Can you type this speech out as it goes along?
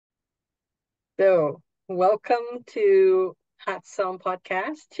Welcome to Hot Song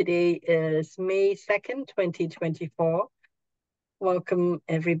Podcast. Today is May 2nd, 2024. Welcome,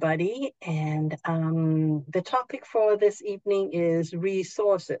 everybody. And the topic for this evening is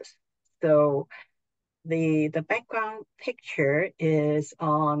resources. So, the background picture is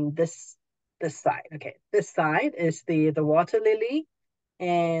on this side. Okay, this side is the water lily,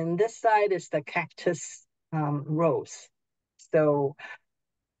 and this side is the cactus rose. So,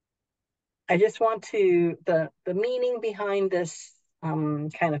 I just want to the meaning behind this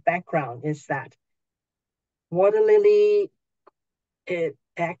kind of background is that water lily, it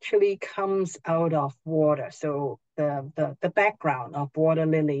actually comes out of water. So the background of water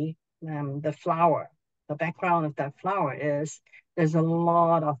lily, the flower, the background of that flower is there's a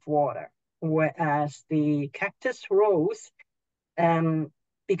lot of water, whereas the cactus rose, um,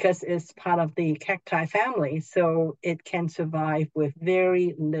 because it's part of the cacti family, so it can survive with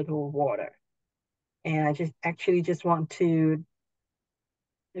very little water. And I just want to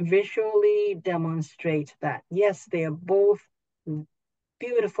visually demonstrate that yes, they are both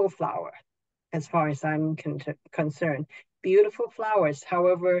beautiful flowers as far as I'm concerned. Beautiful flowers.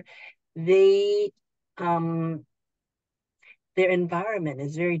 However, they their environment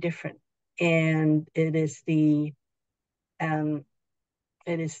is very different, and um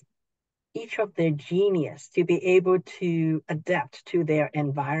it is each of their genius to be able to adapt to their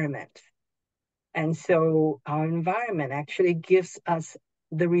environment. And so our environment actually gives us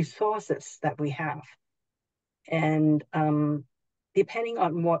the resources that we have. And depending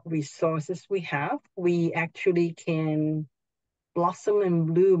on what resources we have, we actually can blossom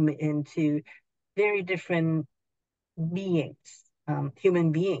and bloom into very different beings,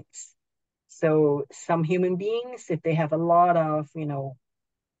 human beings. So some human beings, if they have a lot of,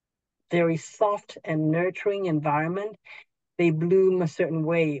 very soft and nurturing environment, they bloom a certain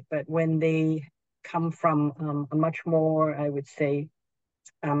way. But when they come from a much more, I would say,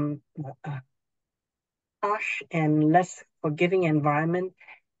 um, harsh and less forgiving environment,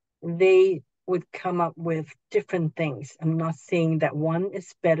 they would come up with different things. I'm not saying that one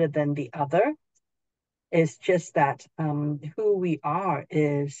is better than the other. It's just that who we are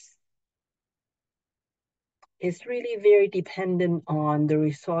is really very dependent on the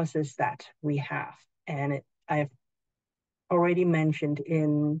resources that we have. And I've already mentioned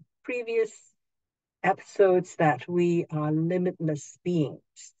in previous episodes that we are limitless beings.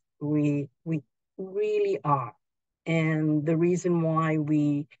 We really are. And the reason why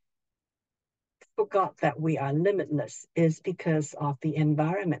we forgot that we are limitless is because of the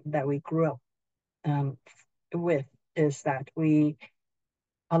environment that we grew up um, with, is that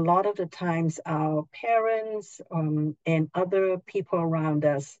a lot of the times our parents and other people around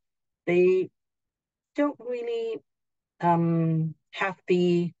us, they don't really have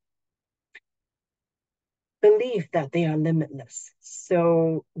the belief that they are limitless.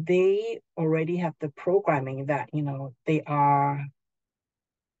 So they already have the programming that, they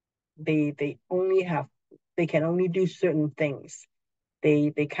only have, they can only do certain things.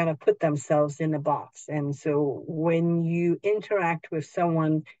 They kind of put themselves in a box. And so when you interact with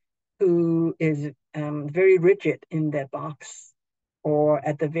someone who is very rigid in their box, or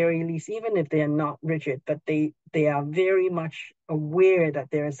at the very least, even if they are not rigid, but they are very much aware that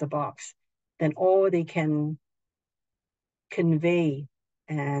there is a box, then all they can convey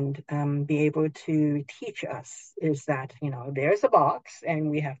and be able to teach us is that, there's a box and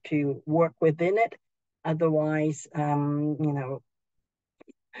we have to work within it. Otherwise, um,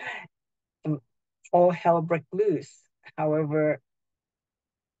 all hell break loose. However,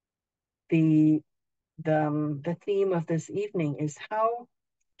 the the theme of this evening is how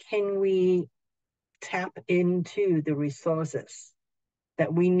can we tap into the resources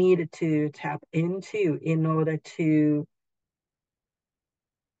that we needed to tap into in order to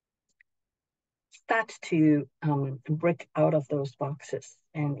start to break out of those boxes,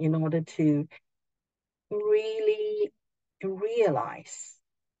 and in order to really realize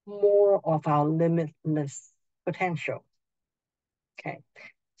more of our limitless potential. Okay,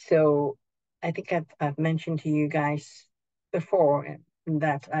 so I think I've mentioned to you guys before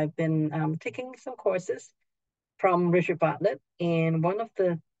that I've been taking some courses from Richard Bartlett, and one of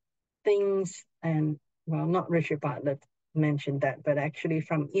the things, and well, not Richard Bartlett mentioned that, but actually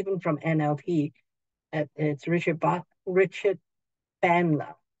from NLP, it's Richard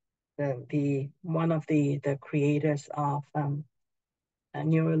Bandler, the one of the creators of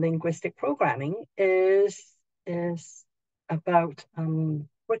neurolinguistic programming, is about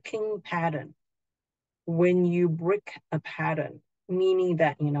breaking pattern. When you break a pattern, meaning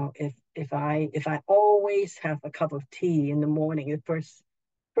that if I always have a cup of tea in the morning, the first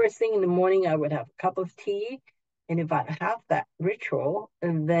first thing in the morning, I would have a cup of tea. And if I have that ritual,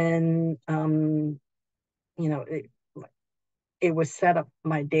 and then, you know, it would set up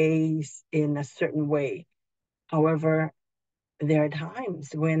my days in a certain way. However, there are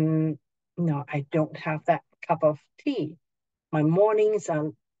times when, I don't have that cup of tea. My mornings are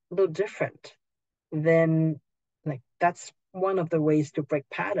a little different. Then, like, that's one of the ways to break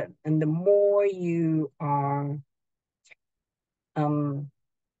pattern. And um,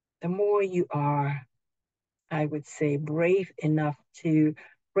 the more you are, I would say, brave enough to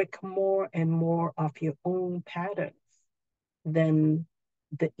break more and more of your own patterns, then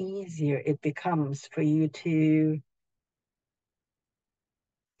the easier it becomes for you to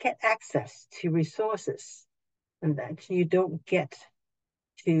get access to resources and that you don't get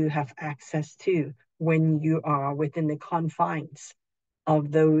to have access to when you are within the confines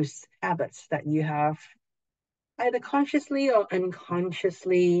of those habits that you have either consciously or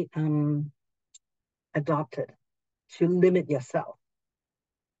unconsciously adopted to limit yourself.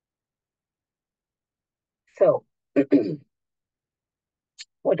 So,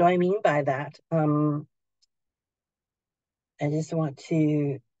 what do I mean by that? I just want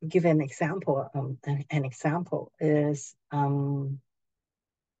to give an example. An example is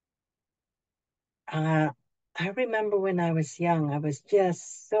uh, I remember when I was young, I was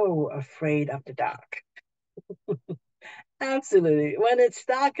just so afraid of the dark. Absolutely. When it's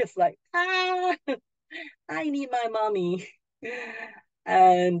dark, it's like, I need my mommy.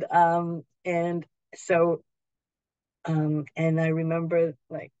 And so and I remember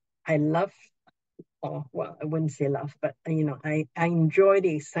like I love, oh well, I wouldn't say love, but I enjoy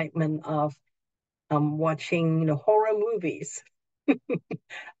the excitement of watching, horror movies.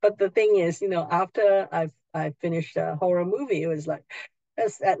 But the thing is, after I finished a horror movie, it was like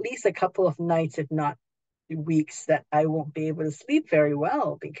there's at least a couple of nights, if not weeks, that I won't be able to sleep very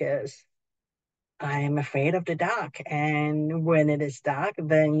well because I am afraid of the dark. And when it is dark,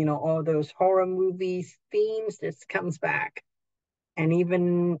 then all those horror movies themes just comes back. And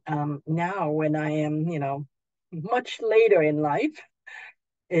even now, when I am, much later in life,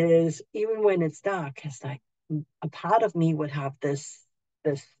 is even when it's dark, it's like a part of me would have this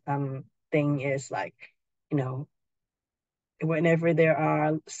thing is like, you know, whenever there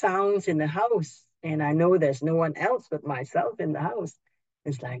are sounds in the house and I know there's no one else but myself in the house,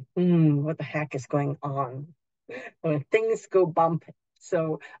 it's like, what the heck is going on? When things go bump.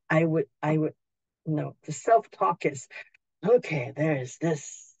 So I would, the self-talk is, okay, there's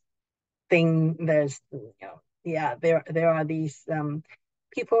this thing, yeah, there are these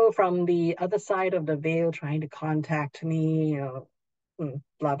people from the other side of the veil trying to contact me,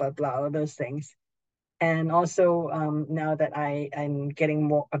 blah, blah, blah, those things. And also, now that I'm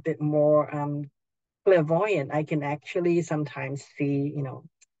getting a bit more clairvoyant, I can actually sometimes see,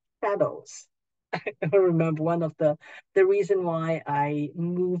 shadows. I remember one of the reason why I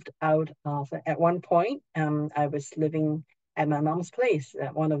moved out of at one point. I was living at my mom's place.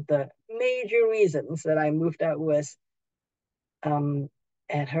 One of the major reasons that I moved out was um,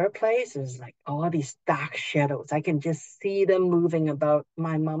 at her place is like all these dark shadows. I can just see them moving about.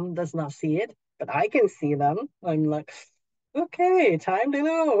 My mom does not see it, but I can see them. I'm like, okay, time to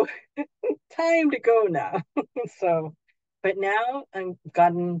go, time to go now. So, but now I've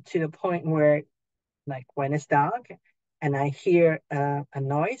gotten to the point where, like, when it's dark and I hear a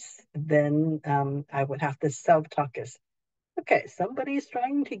noise, then I would have to self-talk as, okay, somebody's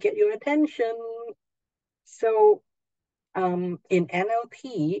trying to get your attention. So in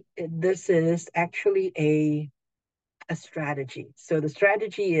NLP, this is actually a strategy. So the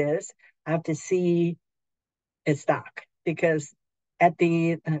strategy is I have to see it's dark because at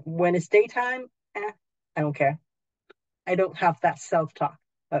the when it's daytime, I don't care. I don't have that self-talk.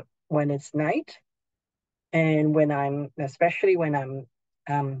 But when it's night and especially when I'm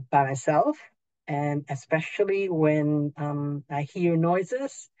by myself, and especially when I hear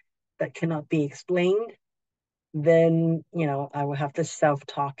noises that cannot be explained, then I will have this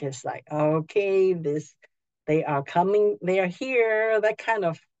self-talk is like, okay, they are coming, they are here, that kind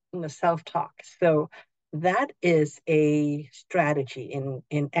of self-talk. So that is a strategy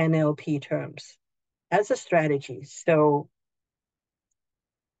in NLP terms, as a strategy. So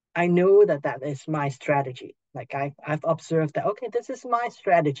I know that that is my strategy. Like I've observed that, okay, this is my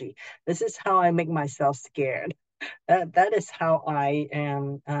strategy, this is how I make myself scared, that is how I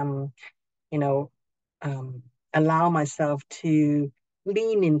am you know, um, allow myself to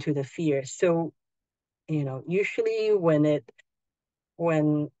lean into the fear. So, usually when,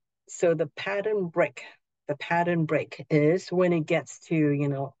 so the pattern break is when it gets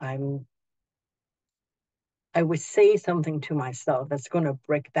to, I'm I would say something to myself that's going to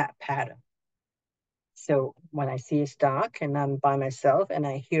break that pattern. So when I see it's dark and I'm by myself and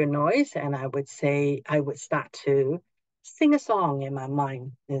I hear noise, and I would say, I would start to sing a song in my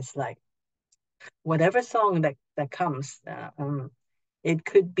mind. It's like whatever song that comes. It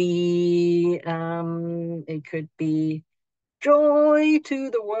could be joy to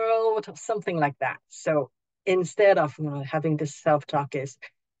the world, something like that. So instead of having this self-talk is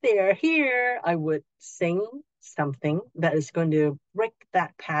they're here, I would sing something that is going to break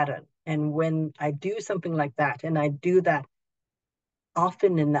that pattern. And when I do something like that, and I do that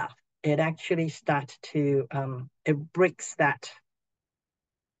often enough, it actually starts to it breaks that.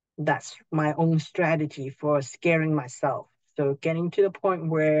 That's my own strategy for scaring myself. So getting to the point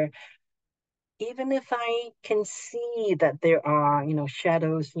where even if I can see that there are,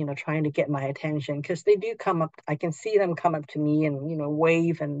 shadows, trying to get my attention, because they do come up, I can see them come up to me and,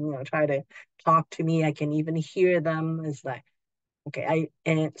 wave and, try to talk to me. I can even hear them. It's like, okay,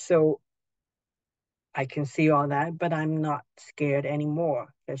 and so I can see all that, but I'm not scared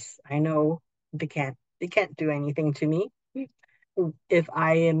anymore because I know they can't do anything to me. If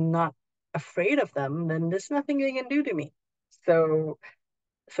I am not afraid of them, then there's nothing they can do to me. So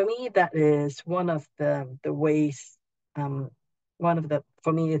for me, that is one of the ways. Um, one of the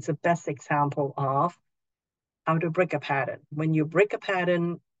For me, it's the best example of how to break a pattern. When you break a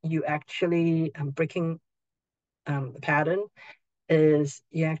pattern, you actually breaking the pattern is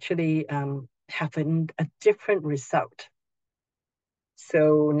you actually have a different result.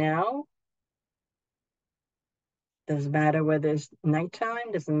 So now doesn't matter whether it's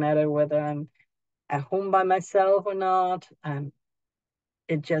nighttime, doesn't matter whether I'm at home by myself or not.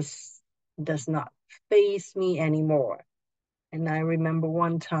 It just does not faze me anymore. And I remember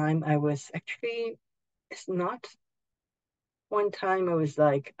one time I was actually, it's not one time I was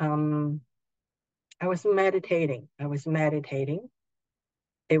like, I was meditating. I was meditating.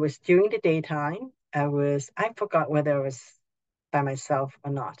 It was during the daytime. I forgot whether I was by myself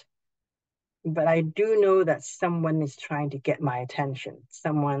or not. But I do know that someone is trying to get my attention.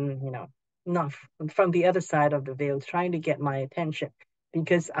 Someone, not from the other side of the veil, trying to get my attention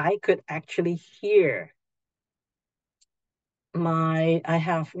because I could actually hear I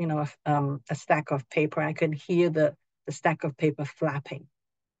have, a stack of paper. I could hear the stack of paper flapping.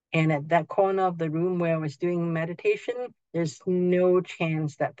 And at that corner of the room where I was doing meditation, there's no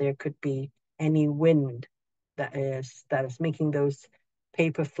chance that there could be any wind that is making those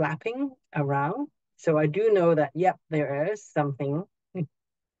paper flapping around. So I do know that, yep, there is something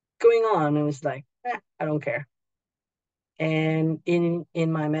going on. It was like, I don't care. And in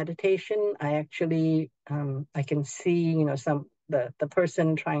my meditation, I actually I can see, some the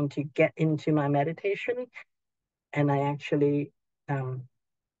person trying to get into my meditation, and I actually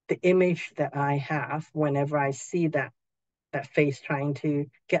the image that I have whenever I see that face trying to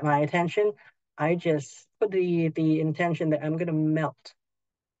get my attention, I just put the intention that I'm gonna melt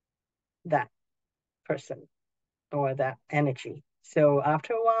that person or that energy. So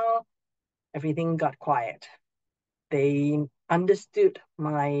after a while, everything got quiet. They understood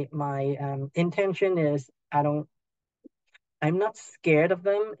my intention is I'm not scared of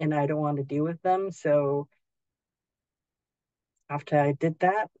them and I don't want to deal with them. So after I did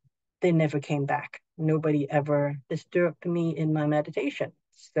that, they never came back. Nobody ever disturbed me in my meditation.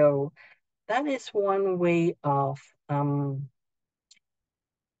 So that is one way of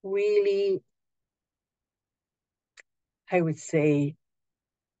really, I would say,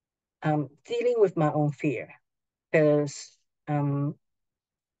 dealing with my own fear. Because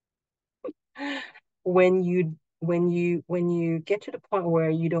when you get to the point where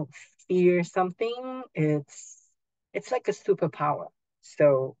you don't fear something, it's like a superpower.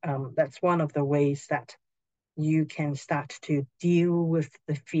 So that's one of the ways that you can start to deal with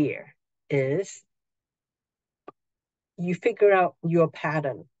the fear is you figure out your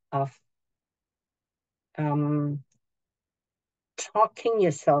pattern of um, talking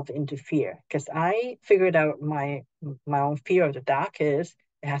yourself into fear. Because I figured out my own fear of the dark is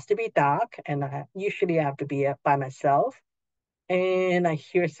it has to be dark, and usually I have to be by myself, and I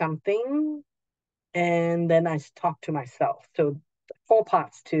hear something, and then I talk to myself. So four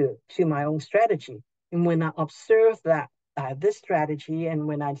parts to my own strategy. And when I observe that this strategy, and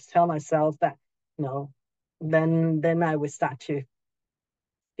when I tell myself that, you know, then I would start to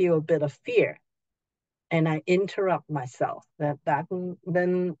feel a bit of fear, and I interrupt myself. That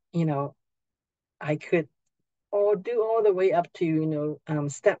then I could or do all the way up to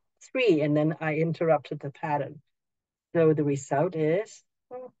step three, and then I interrupted the pattern. So the result is,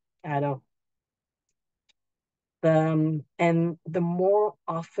 I don't And the more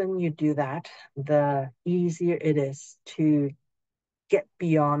often you do that, the easier it is to get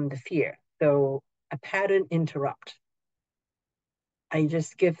beyond the fear. So a pattern interrupt. I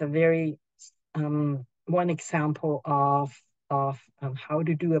just give a very one example of how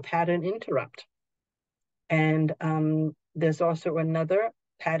to do a pattern interrupt. And there's also another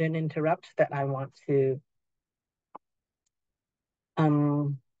pattern interrupt that I want to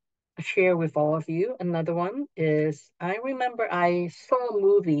um, share with all of you. Another one is I remember I saw a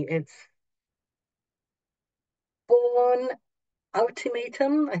movie. It's Born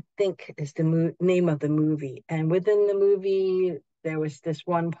Ultimatum, I think is the name of the movie. And within the movie, there was this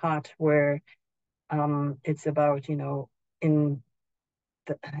one part where it's about, in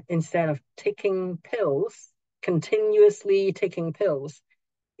the, instead of taking pills, continuously taking pills,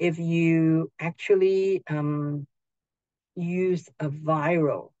 if you actually use a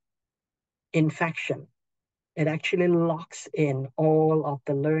viral infection, it actually locks in all of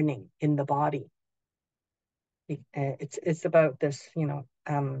the learning in the body. It's about this,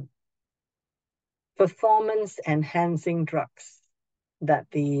 performance enhancing drugs that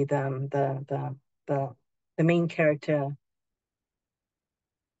the the main character,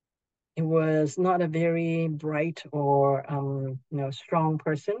 it was not a very bright or strong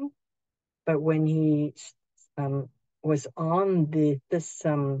person, but when he um, was on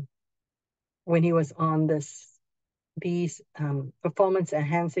when he was on these performance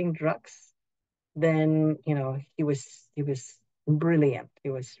enhancing drugs, then he was brilliant. He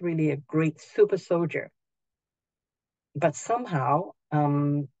was really a great super soldier. But somehow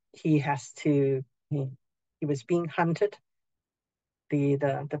he has to he was being hunted.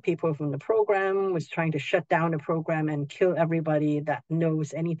 The people from the program was trying to shut down the program and kill everybody that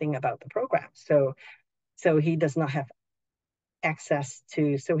knows anything about the program. So he does not have access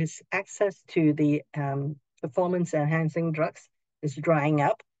to, so his access to the performance enhancing drugs is drying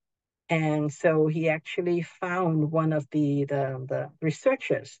up. And so he actually found one of the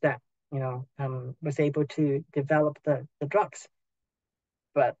researchers that was able to develop the drugs.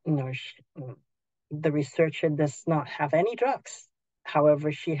 But the researcher does not have any drugs.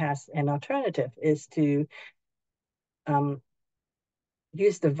 However, she has an alternative, is to um,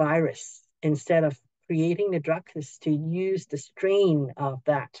 use the virus instead of creating the drug, is to use the strain of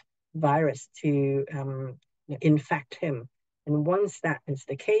that virus to infect him. And once that is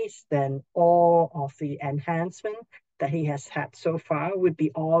the case, then all of the enhancement that he has had so far would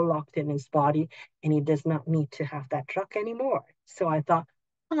be all locked in his body, and he does not need to have that drug anymore. So I thought,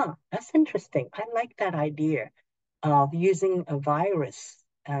 that's interesting. I like that idea of using a virus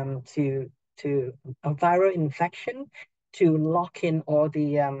to a viral infection to lock in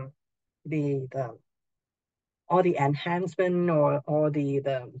the all the enhancement or all the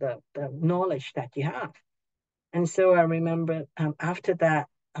knowledge that you have. And so I remember after that,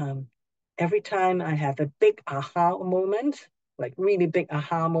 every time I have a big aha moment, like really big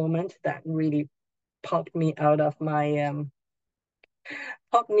aha moment that really popped me out of my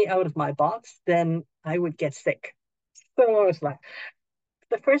box, then I would get sick. So I was like,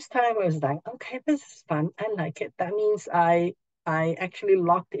 the first time I was like, okay, this is fun. I like it. That means I actually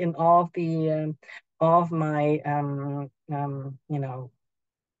locked in all of my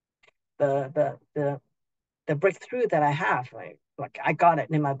the the breakthrough that I have. Like I got it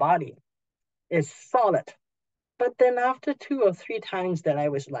in my body. It's solid. But then after two or three times that I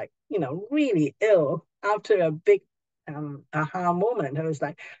was like, really ill after a big aha moment, I was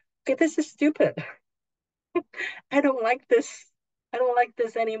like, okay, this is stupid. I don't like this. I don't like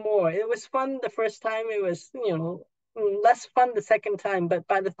this anymore. It was fun the first time. It was, less fun the second time. But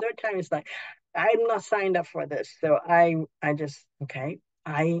by the third time, it's like, I'm not signed up for this. So I just, okay,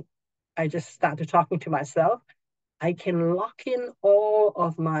 I just started talking to myself. I can lock in all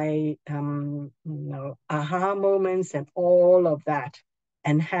of my, aha moments and all of that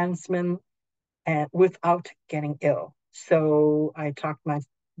enhancement without getting ill. So I talked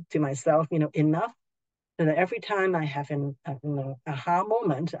to myself, enough so that every time I have an aha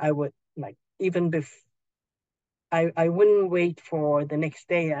moment, I would like even before I wouldn't wait for the next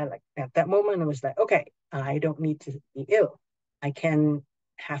day. I like at that moment I was like, okay, I don't need to be ill. I can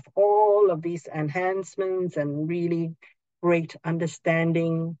have all of these enhancements and really great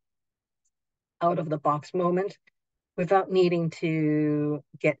understanding out of the box moment without needing to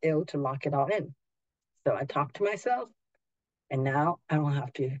get ill to lock it all in. So I talked to myself, and now I don't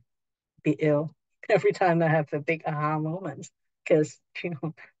have to be ill every time I have a big aha moment. Because,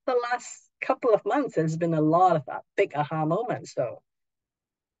 the last couple of months, there's been a lot of big aha moments. So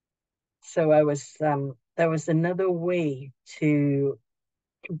that was another way to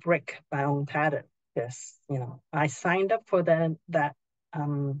break my own pattern. Because, I signed up for that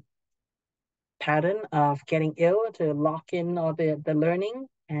um, pattern of getting ill to lock in all the learning.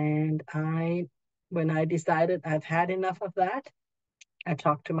 And when I decided I've had enough of that, I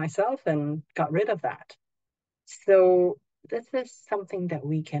talked to myself and got rid of that. So this is something that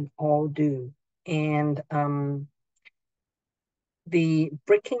we can all do. And the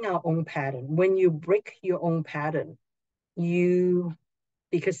breaking our own pattern, when you break your own pattern, you,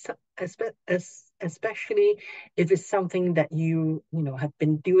 because especially if it's something that have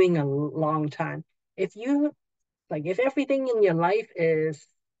been doing a long time, if you if everything in your life is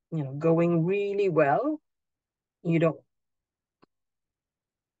going really well, you don't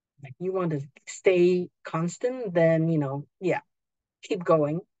you want to stay constant, then yeah, keep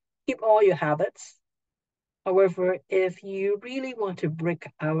going, keep all your habits. However, if you really want to break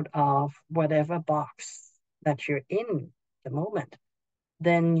out of whatever box that you're in the moment,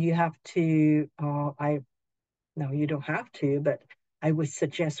 then you have to, I no, you don't have to, but I would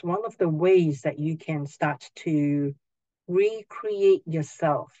suggest one of the ways that you can start to recreate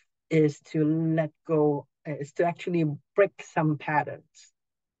yourself is to let go, is to actually break some patterns.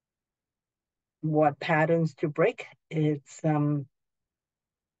 What patterns to break? It's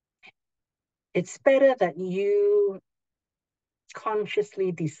better that you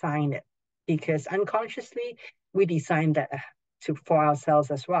consciously design it, because unconsciously we design that for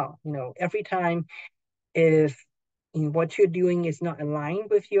ourselves as well. Every time if what you're doing is not aligned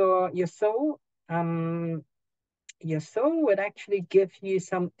with your soul, um, your soul would actually give you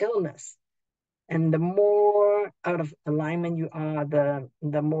some illness. And the more out of alignment you are,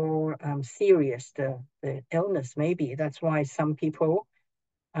 the more serious the illness may be. That's why some people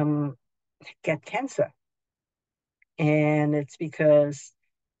um, get cancer. And it's because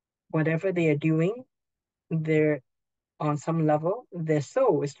whatever they are doing, they're on some level, their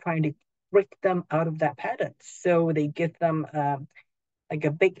soul is trying to break them out of that pattern. So they give them like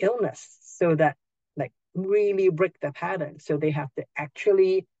a big illness, so that like really break the pattern. So they have to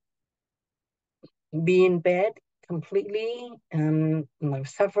actually be in bed completely,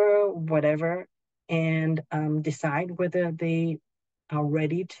 suffer whatever, and decide whether they are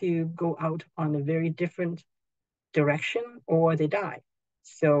ready to go out on a very different direction or they die.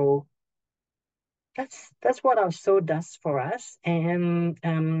 So that's what our soul does for us. And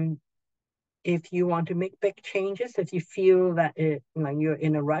if you want to make big changes, if you feel that you're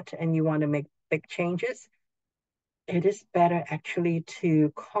in a rut and you want to make big changes, it is better actually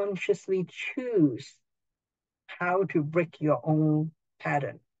to consciously choose how to break your own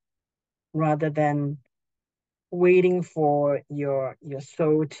pattern rather than waiting for your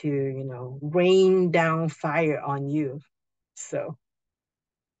soul to rain down fire on you. So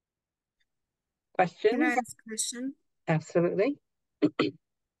Can I questions? ask a question? Absolutely.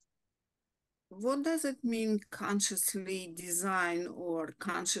 What does it mean consciously design or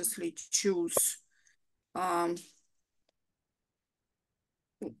consciously choose? Um,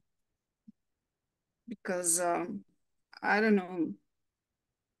 because I don't know,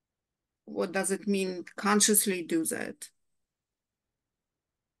 what does it mean consciously do that?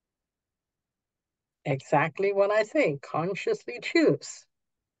 Exactly what I say. Consciously choose.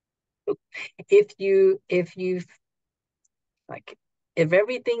 If you like, if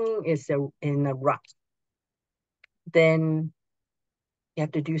everything is in a rut, then you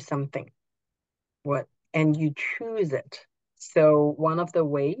have to do something. What and you choose it. So one of the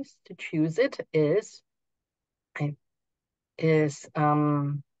ways to choose it is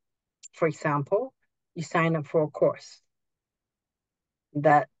for example, you sign up for a course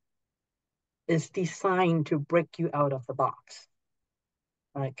that is designed to break you out of the box.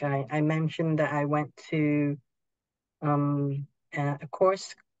 Like I mentioned that I went to a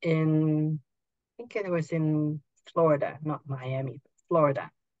course in, I think it was in Florida, not Miami, but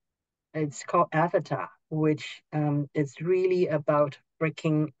Florida. It's called Avatar, which is really about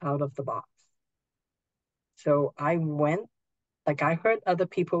breaking out of the box. So I went, like I heard other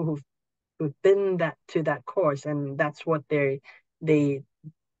people who've been that course, and that's what they they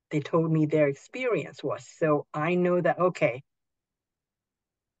told me their experience was. So I know that okay,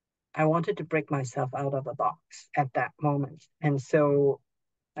 I wanted to break myself out of the box at that moment. And so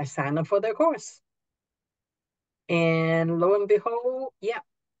I signed up for their course. And lo and behold, yeah,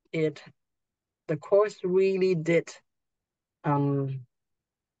 it the course really did um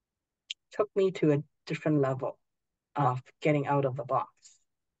took me to a different level of getting out of the box.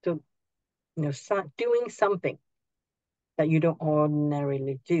 So, doing something that you don't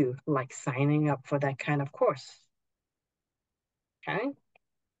ordinarily do, like signing up for that kind of course. Okay.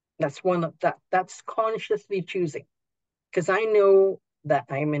 That's that's consciously choosing, because I know that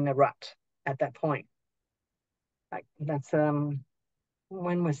I'm in a rut. at that point. Like that's when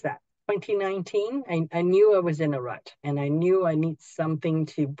was that? 2019. I knew I was in a rut and I knew I need something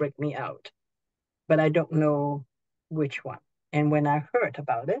to break me out, but I don't know which one. And when I heard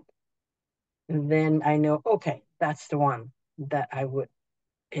about it, then I know, okay, that's the one that I would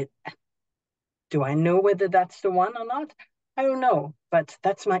it. Do I know whether that's the one or not? I don't know, but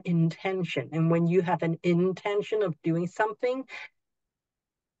that's my intention. And when you have an intention of doing something,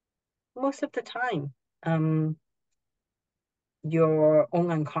 most of the time, your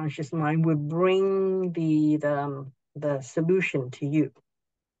own unconscious mind will bring the solution to you.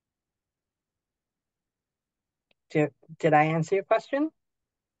 Did I answer your question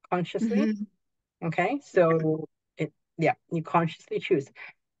consciously? Mhm. Okay, so it yeah, you consciously choose,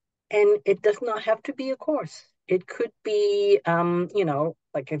 and it does not have to be a course. It could be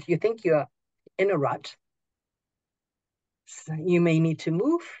like if you think you're in a rut, so you may need to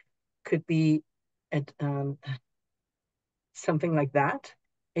move. Could be at something like that.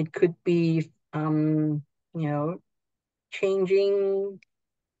 It could be you know changing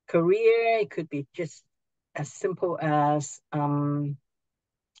career. It could be just as simple as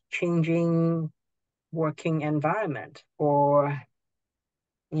changing working environment, or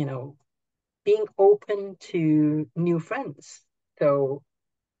you know being open to new friends. So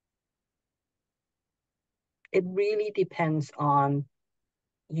it really depends on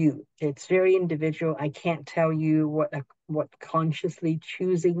you. It's very individual. I can't tell you what consciously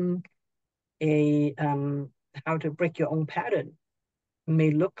choosing a how to break your own pattern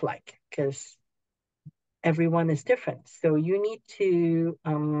may look like, because everyone is different. So you need to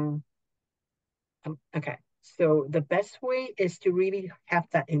okay. So the best way is to really have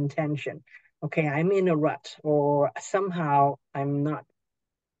that intention. Okay, I'm in a rut, or somehow I'm not.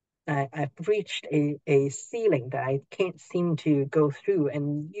 I've reached a ceiling that I can't seem to go through,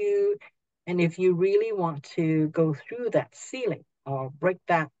 and if you really want to go through that ceiling or break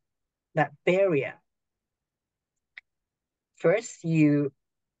that barrier, first you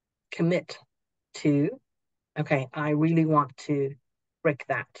commit to, okay, I really want to break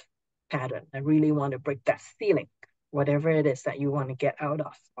that pattern. I really want to break that ceiling, whatever it is that you want to get out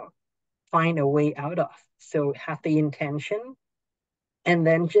of or find a way out of. So have the intention, and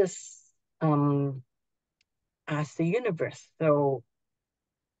then just um, ask the universe. So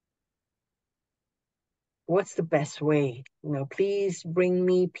what's the best way? Please bring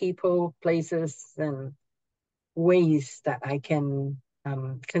me people, places, and ways that I can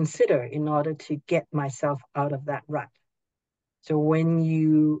consider in order to get myself out of that rut. So when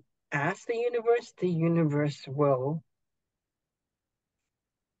you ask the universe will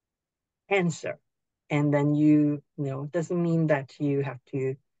answer. And then doesn't mean that you have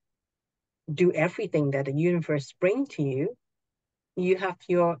to do everything that the universe bring to you. You have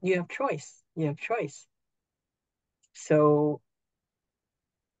choice. You have choice. So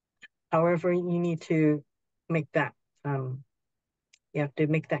however you need to make that you have to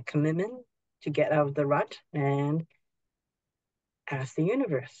make that commitment to get out of the rut and ask the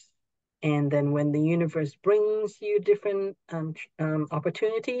universe. And then when the universe brings you different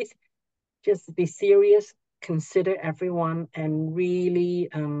opportunities, just be serious, consider everyone, and really,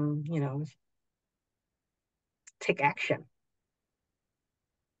 take action.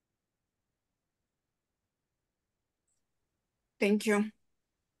 Thank you.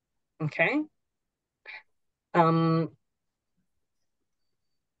 Okay. Um,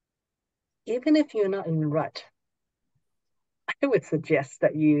 Even if you're not in a rut, I would suggest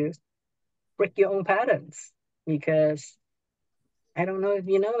that you break your own patterns, because I don't know if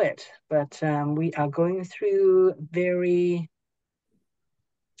you know it, but we are going through very,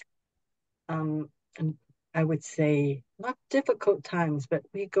 um, I would say, not difficult times, but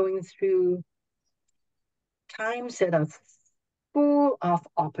we're going through times that are full of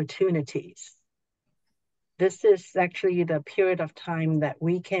opportunities. This is actually the period of time that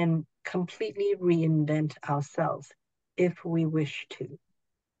we can completely reinvent ourselves if we wish to.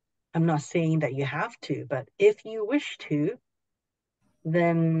 I'm not saying that you have to, but if you wish to,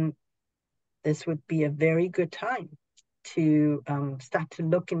 then this would be a very good time to start to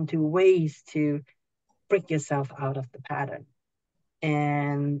look into ways to break yourself out of the pattern.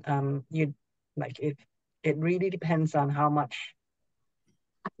 And you like it really depends on how much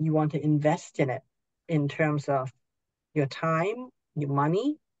you want to invest in it, in terms of your time, your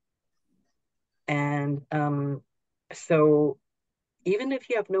money, and so even if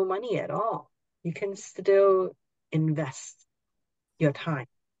you have no money at all, you can still invest your time,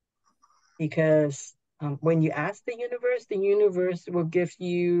 because when you ask the universe will give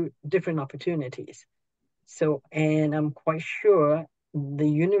you different opportunities. So, and I'm quite sure the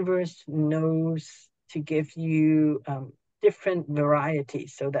universe knows to give you different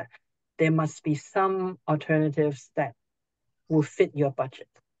varieties, so that there must be some alternatives that will fit your budget.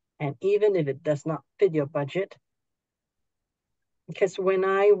 And even if it does not fit your budget, because when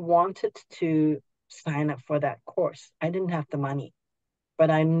I wanted to sign up for that course, I didn't have the money, but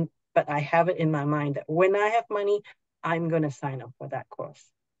I have it in my mind that when I have money, I'm going to sign up for that course.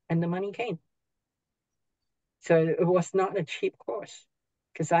 And the money came. So it was not a cheap course,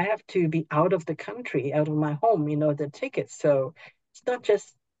 because I have to be out of the country, out of my home, the tickets. So it's not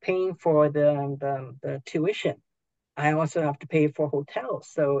just paying for the tuition. I also have to pay for hotels.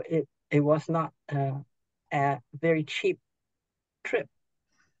 So it was not a very cheap trip.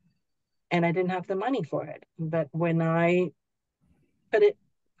 And I didn't have the money for it. But when I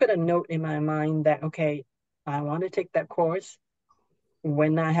put a note in my mind that, okay, I want to take that course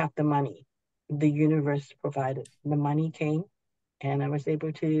when I have the money, the universe provided. The money came, and I was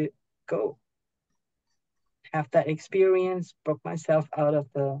able to go have that experience, broke myself out of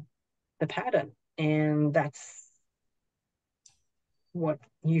the pattern. And that's what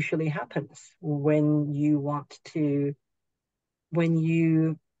usually happens when you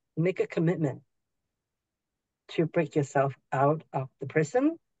make a commitment to break yourself out of the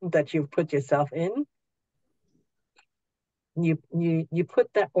prison that you've put yourself in. You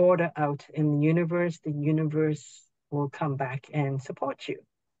put that order out in the universe will come back and support you.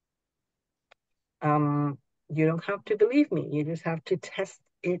 Um, you don't have to believe me. You just have to test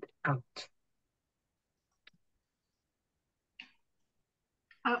it out.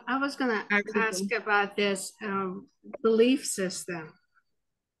 I was going to ask about this belief system.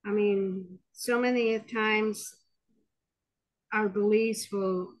 I mean, so many times our beliefs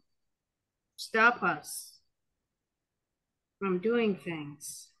will stop us from doing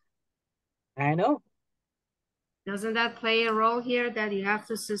things. I know. Doesn't that play a role here, that you have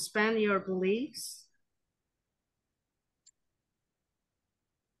to suspend your beliefs?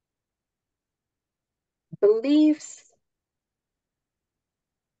 Beliefs,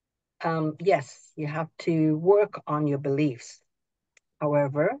 yes, you have to work on your beliefs.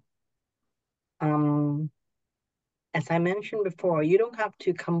 However, um, as I mentioned before, you don't have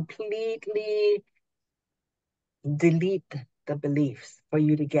to completely delete the beliefs for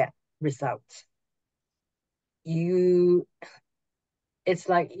you to get results. You, it's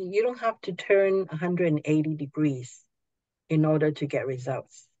like you don't have to turn 180 degrees in order to get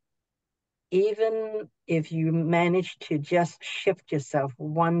results. Even if you manage to just shift yourself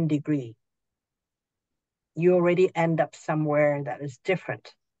 1 degree, you already end up somewhere that is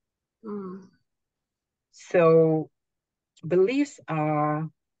different. Mm. So beliefs are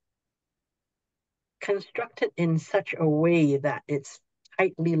constructed in such a way that it's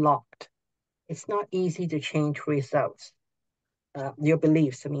tightly locked. It's not easy to change results. Your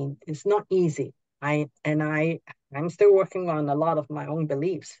beliefs. I mean, it's not easy. I'm still working on a lot of my own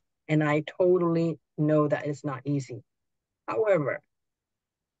beliefs, and I totally know that it's not easy. However,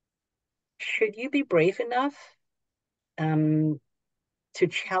 should you be brave enough um, to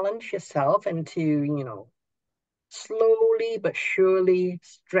challenge yourself and to, slowly but surely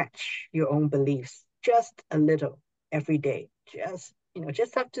stretch your own beliefs just a little every day.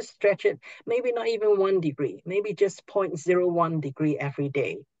 Just have to stretch it, maybe not even 1 degree, maybe just 0.01 degree every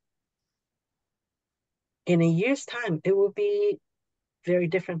day. In a year's time, it will be a very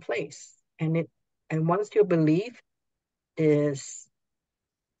different place. And once your belief is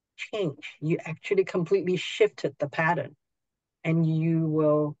changed, you actually completely shifted the pattern, and you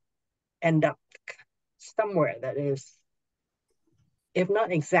will end up somewhere that is, if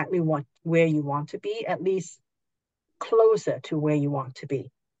not exactly where you want to be, at least closer to where you want to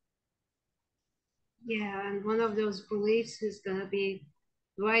be. Yeah, and one of those beliefs is going to be,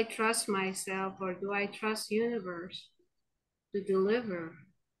 do I trust myself or do I trust universe to deliver?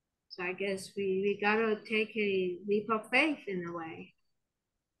 So I guess we got to take a leap of faith in a way.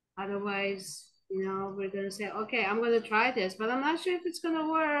 Otherwise, we're going to say, okay, I'm going to try this, but I'm not sure if it's going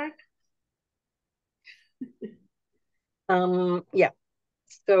to work. Yeah.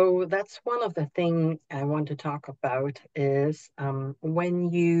 So that's one of the things I want to talk about is when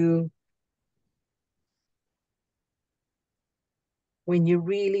you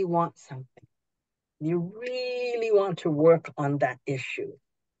really want something, you really want to work on that issue.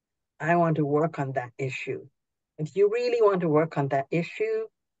 I want to work on that issue. If you really want to work on that issue,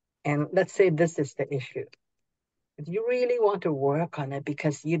 and let's say this is the issue, if you really want to work on it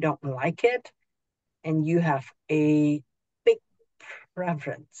because you don't like it and you have a big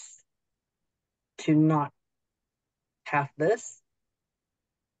preference to not have this,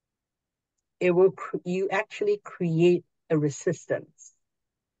 you actually create a resistance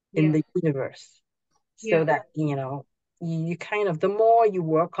in Yeah. the universe, so Yeah. that you kind of, the more you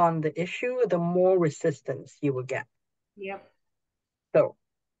work on the issue, the more resistance you will get. Yep. So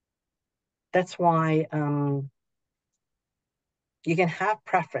that's why you can have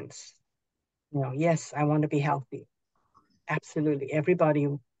preference. Yes, I want to be healthy. Absolutely, everybody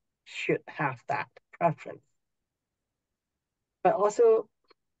should have that preference, but also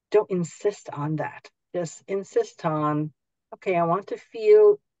don't insist on that. Just insist on, okay, I want to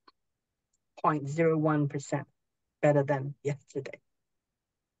feel 0.01% better than yesterday.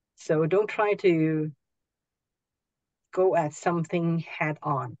 So don't try to go at something head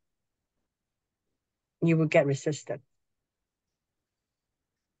on. You will get resistant.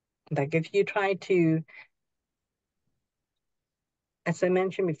 Like if you try to, as I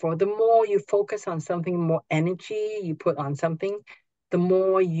mentioned before, the more you focus on something, more energy you put on something, the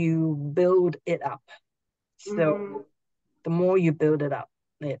more you build it up. Mm-hmm. So the more you build it up,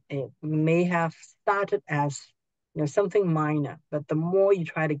 it may have started as something minor, but the more you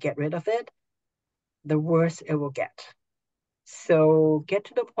try to get rid of it, the worse it will get. So get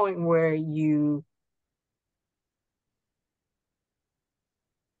to the point where you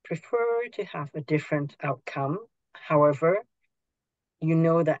prefer to have a different outcome. However, you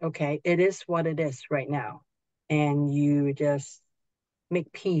know that, okay, it is what it is right now. And you just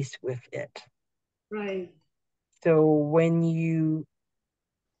make peace with it. Right. So when you,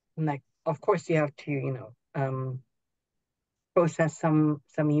 like, of course, you have to, process some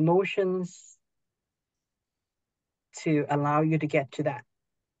emotions to allow you to get to that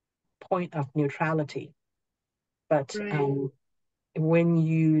point of neutrality. But Right. when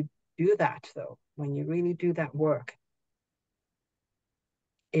you do that, though, when you really do that work,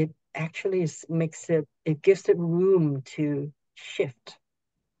 it actually makes it gives it room to shift.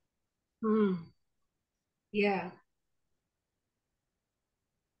 Mm. Yeah.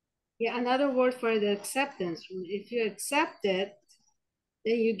 Yeah. Another word for the acceptance. If you accept it,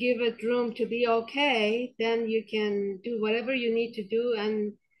 then you give it room to be okay. Then you can do whatever you need to do,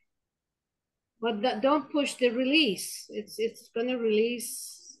 and but don't push the release. It's gonna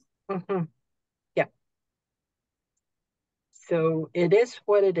release. Mhm. Yeah. So it is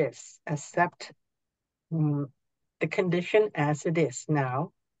what it is. Accept the condition as it is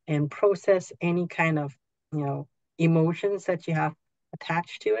now, and process any kind of you know emotions that you have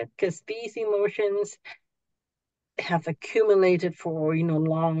attached to it, because these emotions have accumulated for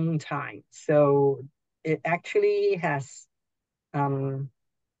long time. So it actually um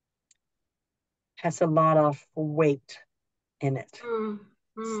has a lot of weight in it. Mm,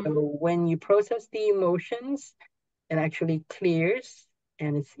 So mm, when you process the emotions, it actually clears,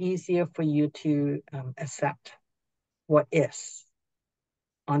 and it's easier for you to accept what is.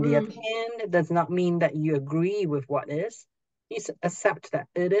 On the other mm, hand, it does not mean that you agree with what is. You accept that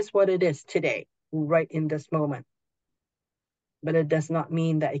it is what it is today, right in this moment. But it does not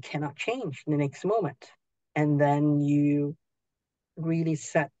mean that it cannot change in the next moment. And then you really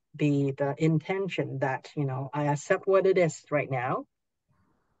set the intention that, I accept what it is right now,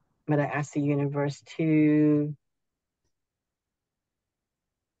 but I ask the universe to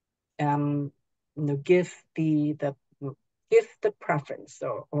give the give the preference,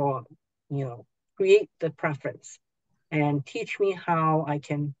 or you know create the preference, and teach me how I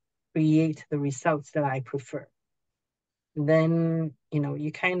can create the results that I prefer. Then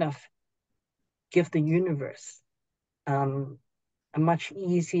you kind of give the universe um, a much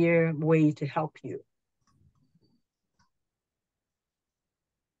easier way to help you.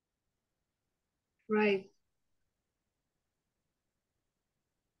 right.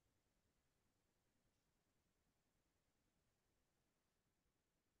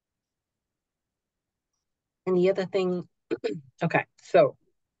 And the other thing, okay, so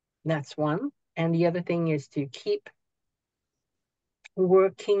that's one. And the other thing is to keep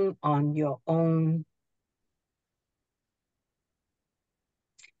working on your own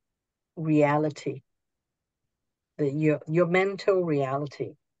reality, your mental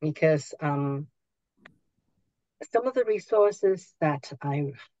reality, because some of the resources that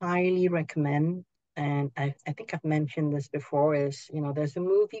I highly recommend, and I think I've mentioned this before, is there's a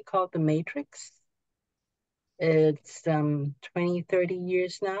movie called The Matrix. It's 20, 30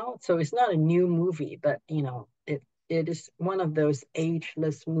 years now, so it's not a new movie, but it is one of those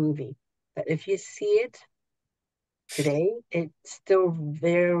ageless movie that if you see it today, it's still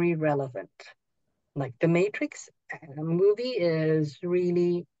very relevant. Like The Matrix movie is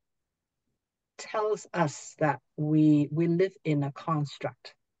really tells us that we live in a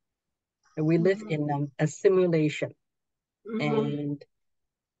construct. We live Mm-hmm, in a simulation. mm-hmm,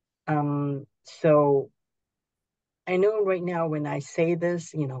 And so I know right now when I say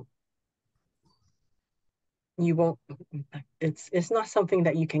this, you won't, it's not something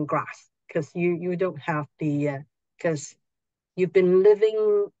that you can grasp because you don't have because you've been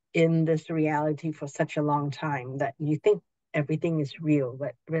living in this reality for such a long time that you think everything is real,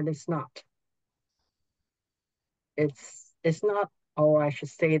 but really it's not. It's not, or I should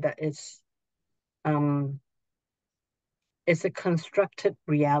say that um it's a constructed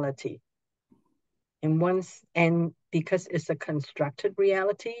reality. And because it's a constructed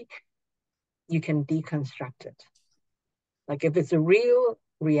reality, you can deconstruct it. Like if it's a real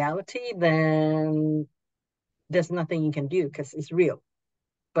reality, then there's nothing you can do because it's real.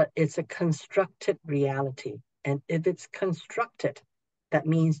 But it's a constructed reality. And if it's constructed, that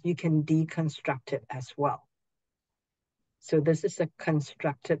means you can deconstruct it as well. So this is a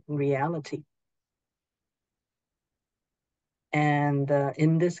constructed reality. And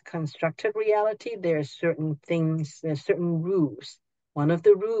in this constructed reality, there are certain things, there's certain rules. One of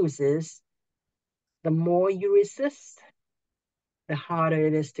the rules is the more you resist, the harder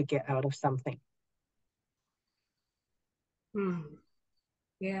it is to get out of something.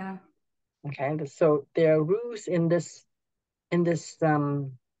 Yeah. Okay, so there are rules in this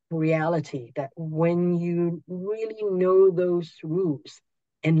reality that when you really know those rules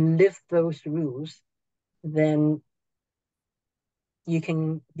and live those rules, then you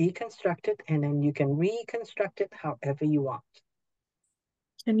can deconstruct it and then you can reconstruct it however you want.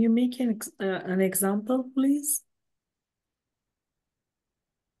 Can you make an example, please?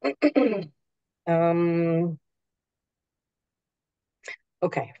 um,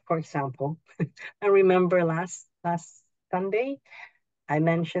 okay, for example, I remember last Sunday I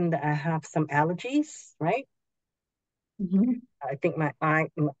mentioned that I have some allergies, right? Mhm. I think my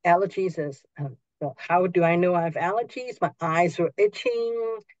allergies is well, how do I know I have allergies? My eyes were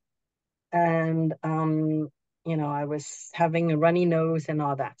itching, and I was having a runny nose and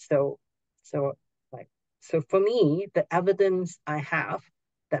all that. So like so for me, the evidence I have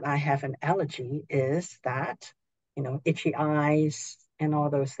that I have an allergy is that itchy eyes and all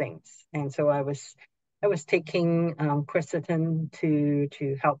those things. And so I was taking quercetin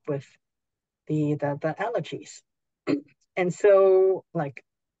to help with the allergies. And so like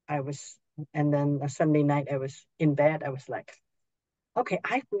I was, and then a Sunday night I was in bed. I was like, okay,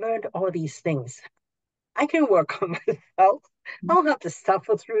 I've learned all these things. I can work on myself. I don't have to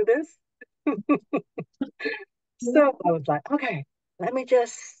suffer through this. Yeah. So I was like, okay, let me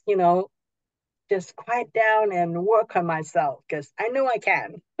just quiet down and work on myself because I know I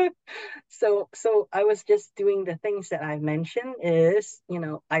can. So I was just doing the things that I mentioned is,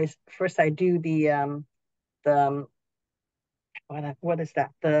 I do the what is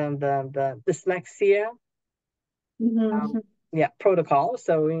that? The dyslexia um Mhm. yeah, protocol.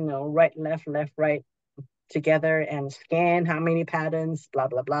 So, right, left, right together and scan how many patterns, blah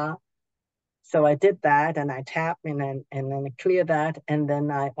blah blah. So I did that and I tap and then I clear that. And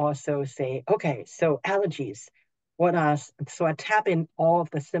then I also say, okay, so allergies. So I tap in all of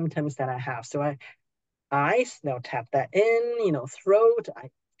the symptoms that I have. So I eyes, tap that in, throat. I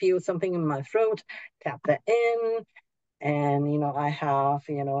feel something in my throat, tap that in. And I have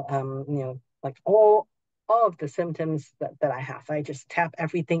like all of the symptoms that I have. I just tap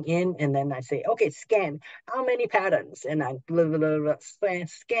everything in and then I say, okay, scan how many patterns, and I blah, blah, blah, blah,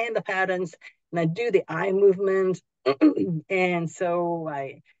 scan the patterns and I do the eye movement. And so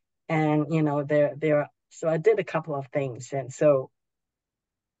so I did a couple of things, and so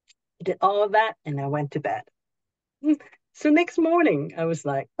I did all of that and I went to bed. So next morning I was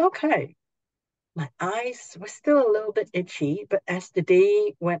like, okay, my eyes were still a little bit itchy, but as the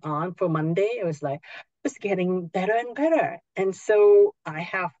day went on for Monday, it was like it was getting better and better. And so I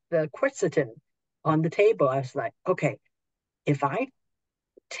have the quercetin on the table. I was like, okay, if I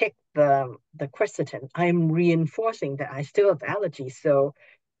take the quercetin, I'm reinforcing that I still have allergies. So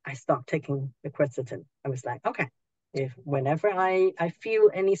I stopped taking the quercetin. I was like, okay, if whenever I feel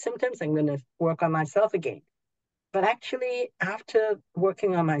any symptoms, I'm gonna work on myself again. But actually, after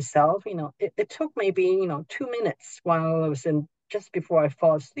working on myself, it took maybe, 2 minutes while I was in just before I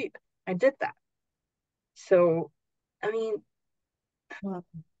fall asleep. I did that. So, I mean, Wow.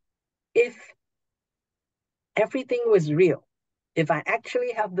 if everything was real, if I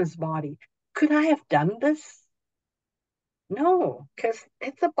actually have this body, could I have done this? No, because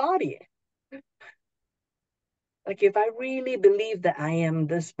it's a body. Like, if I really believe that I am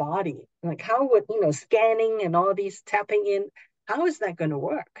this body, like, how would, scanning and all these tapping in, how is that going to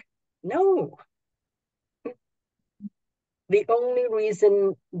work? No, the only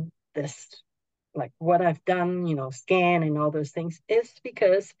reason this, like what I've done, scan and all those things, is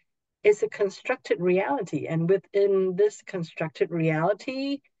because it's a constructed reality. And within this constructed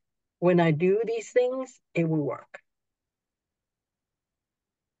reality, when I do these things, it will work.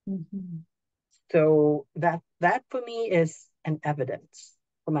 So that for me is an evidence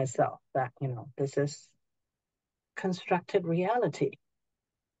for myself that, this is constructed reality.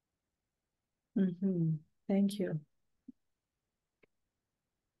 Thank you.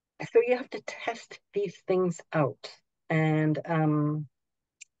 So you have to test these things out. And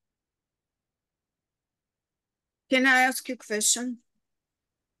can I ask you a question?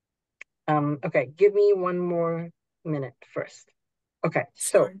 Okay, give me one more minute first. Okay,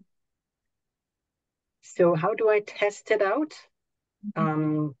 Sorry. so how do I test it out?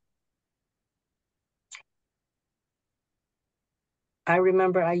 I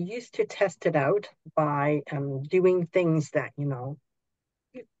remember I used to test it out by doing things that,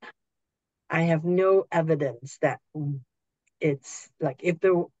 I have no evidence that it's like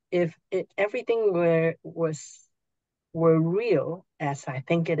if everything were real as I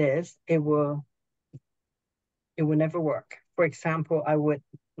think it is, it will never work. For example, I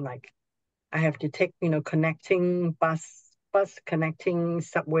have to take, connecting bus, connecting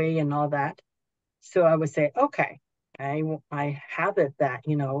subway and all that. So I would say, okay, I have it that,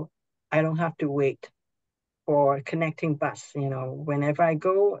 I don't have to wait for connecting bus. Whenever I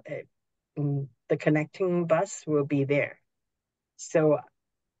go, the connecting bus will be there. So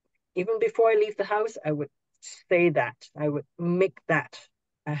even before I leave the house, I would say that, I would make that,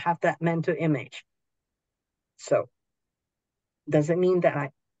 I have that mental image. So does it mean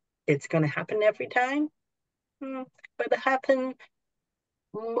that it's going to happen every time? But it happens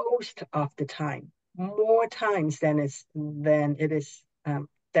most of the time, more times than it is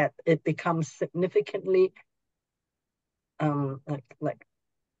that it becomes significantly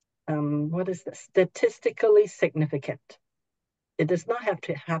what is this? Statistically significant. It does not have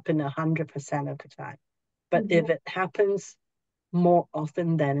to happen 100% of the time, but if it happens more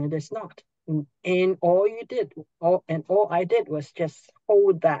often than it is not, and all I did was just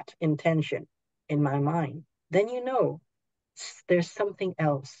hold that intention in my mind, then there's something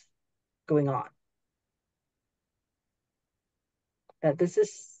else going on. That this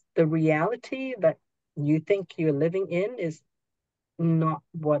is the reality that you think you're living in is not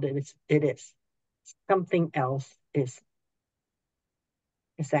what it is. It is something else is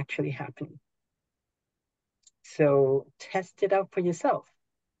actually happening. So test it out for yourself.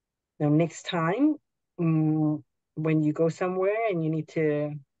 Now, next time when you go somewhere and you need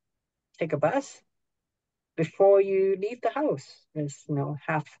to take a bus, before you leave the house,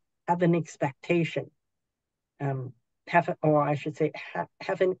 have an expectation, or I should say,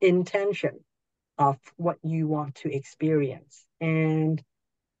 have an intention of what you want to experience and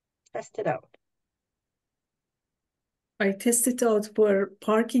test it out. I tested out for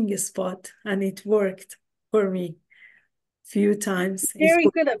parking spot and it worked for me few times. Very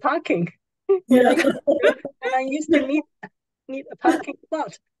good at parking. When I used to need a parking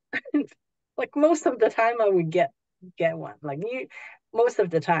spot, like most of the time I would get one. Most of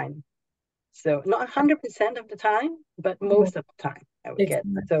the time. So not 100% of the time, but most of the time I would get.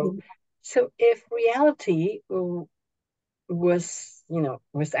 So if reality was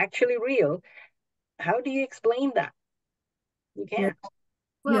actually real, how do you explain that? You can't.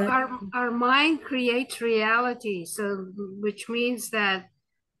 Well, our mind creates reality, so which means that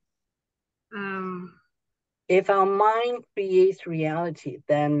if our mind creates reality,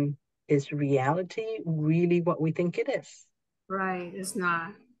 then is reality really what we think it is? Right, it's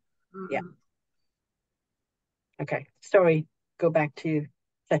not. Yeah. Okay, sorry, go back to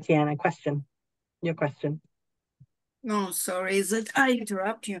Tatiana. Your question. No, sorry that I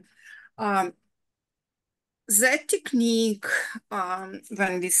interrupt you. That technique,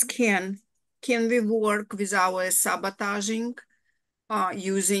 when we scan, can we work with our sabotaging,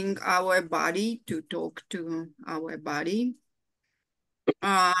 using our body to talk to our body?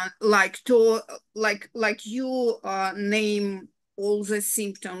 Like you name all the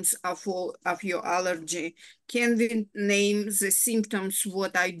symptoms of your allergy. Can we name the symptoms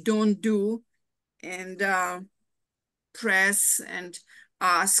what I don't do and press and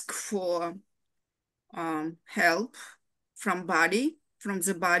ask for help from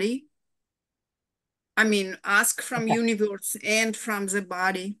the body? I mean, ask from universe and from the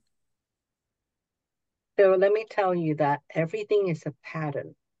body. So let me tell you that everything is a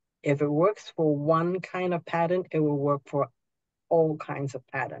pattern. If it works for one kind of pattern, it will work for all kinds of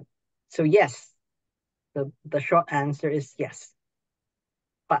pattern. So yes, the short answer is yes.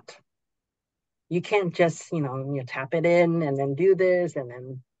 But you can't just, you tap it in and then do this, and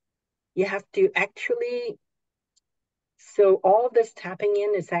then you have to actually So all this tapping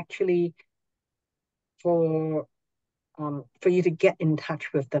in is actually for you to get in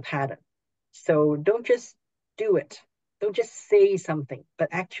touch with the pattern. So don't just do it. Don't just say something, but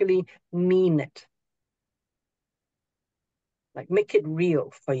actually mean it. Like make it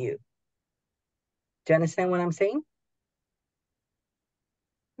real for you. Do you understand what I'm saying?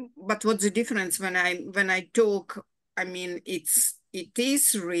 But what's the difference when I talk? I mean, it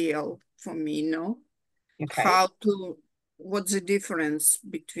is real for me, no? Okay. What's the difference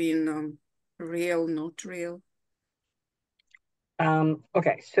between real, not real?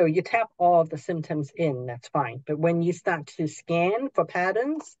 Okay, so you tap all of the symptoms in, that's fine. But when you start to scan for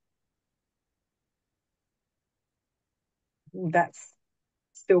patterns,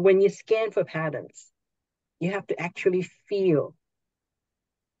 so when you scan for patterns, you have to actually feel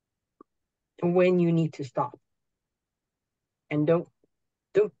when you need to stop. And don't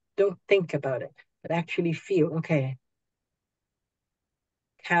think about it, but actually feel, okay,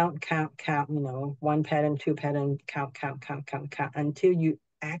 count, one pattern, two pattern, count, until you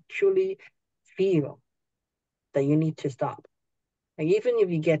actually feel that you need to stop. Like even if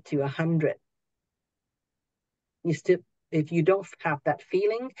you get to 100, you still, if you don't have that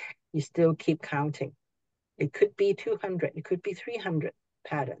feeling, you still keep counting. It could be 200, it could be 300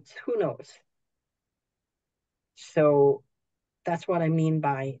 patterns, who knows? So that's what I mean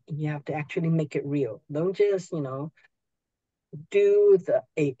by you have to actually make it real. Don't just,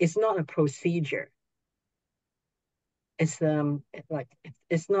 it's not a procedure. It's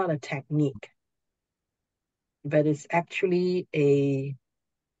it's not a technique, but it's actually a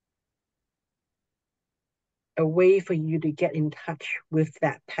way for you to get in touch with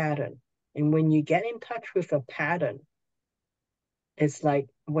that pattern. And when you get in touch with a pattern, it's like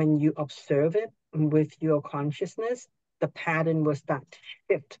when you observe it with your consciousness, the pattern will start to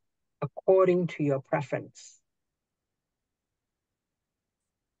shift according to your preference.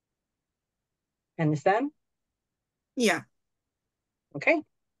 Understand? Yeah. Okay,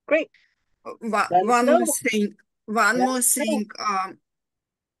 great. One Let us one know. more thing. One Let more us know. thing.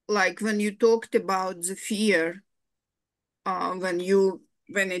 Like when you talked about the fear,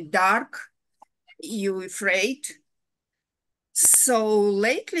 when it dark, you afraid. So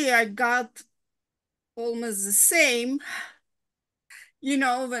lately I got almost the same. When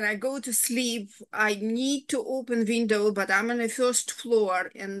I go to sleep, I need to open window, but I'm on the first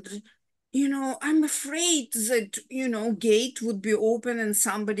floor and I'm afraid that, gate would be open and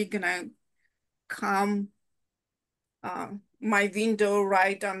somebody gonna come my window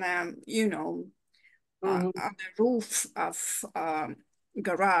right on Mhm. on the roof of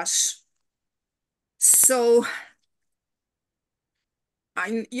garage. So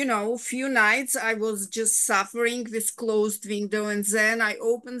few nights I was just suffering with closed window, and then I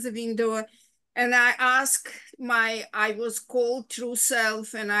opened the window and I was called true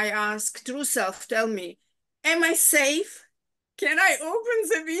self, and I asked true self, tell me, am I safe? Can I open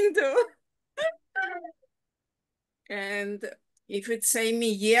the window? And if it say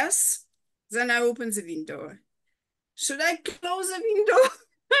me yes, then I open the window. Should I close the window?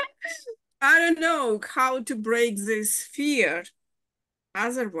 I don't know how to break this fear.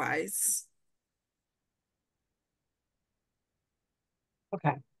 Otherwise,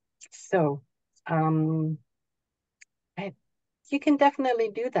 Okay. So, um, you can definitely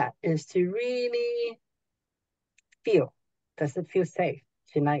do that, is to really feel, does it feel safe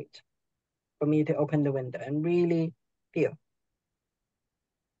tonight for me to open the window and really feel?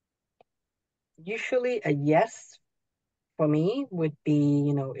 Usually a yes for me would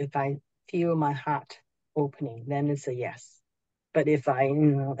be, if I feel my heart opening, then it's a yes. But if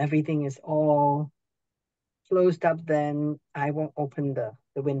everything is all closed up, then I won't open the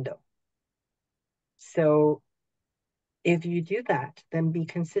window. So if you do that, then be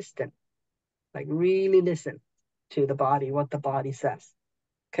consistent. Like really listen to the body, what the body says.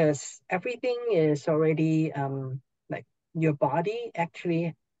 Because everything is already like your body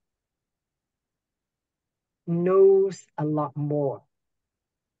actually knows a lot more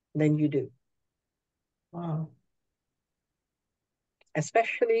than you do. Wow.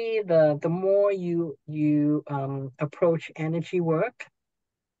 Especially the more you approach energy work,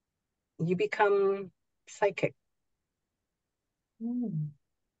 you become psychic. Mm.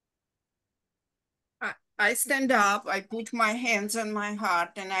 I stand up, I put my hands on my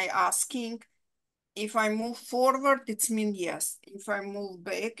heart, and I asking, if I move forward, it's mean yes. If I move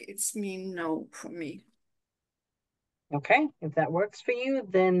back, it's mean no for me. Okay, if that works for you,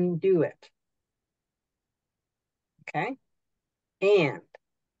 then do it. Okay, and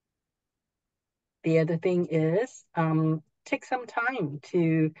the other thing is take some time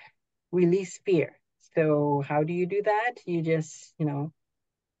to release fear. So how do you do that? You just,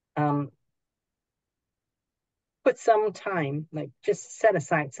 put some time, like just set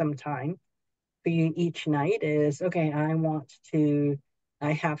aside some time for you each night is, okay,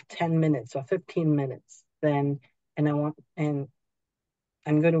 I have 10 minutes or 15 minutes then, and I'm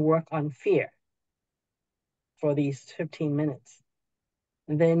going to work on fear for these 15 minutes.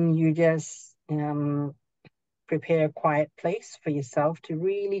 Then you just prepare a quiet place for yourself to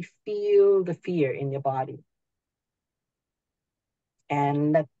really feel the fear in your body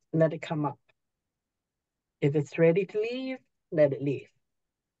and let it come up. If it's ready to leave, let it leave.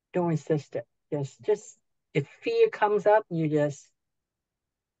 Don't resist it. Just if fear comes up, you just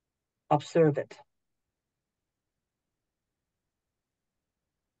observe it.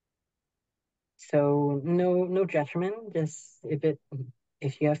 So no judgment. Just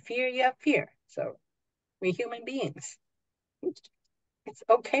if you have fear, you have fear. So we're human beings. It's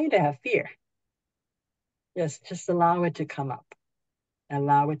okay to have fear. Just allow it to come up.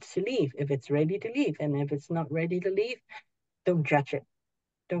 Allow it to leave if it's ready to leave. And if it's not ready to leave, don't judge it.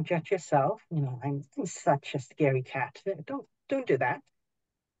 Don't judge yourself. I'm such a scary cat. Don't do that.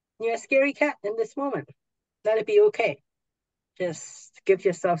 You're a scary cat in this moment. Let it be okay. Just give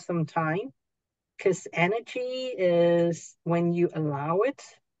yourself some time, because energy is, when you allow it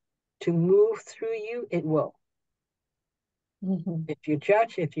to move through you, it will. Mhm. If you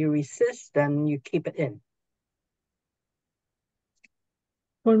judge, if you resist, then you keep it in.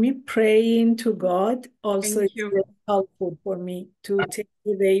 For me, praying to God also Thank is you. very helpful for me to take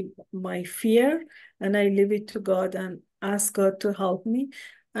away my fear, and I leave it to God and ask God to help me.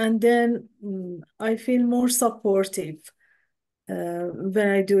 And then I feel more supportive when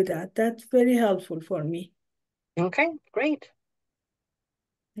I do that. That's very helpful for me. Okay, great.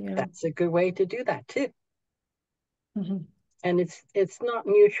 Yeah. That's a good way to do that too. Mhm. And it's not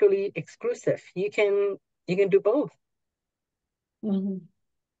mutually exclusive. You can do both. Mhm.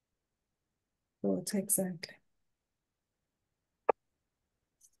 Both, exactly.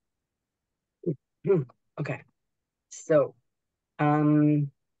 Okay. So I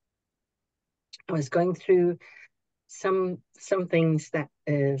was going through some things that's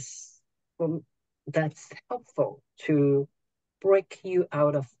helpful to break you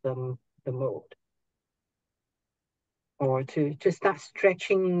out of the mode, or to start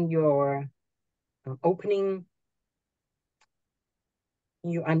stretching your opening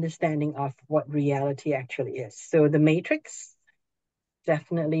your understanding of what reality actually is. So The Matrix,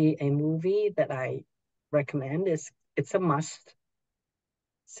 definitely a movie that I recommend. It's a must.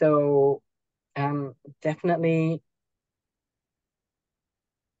 So definitely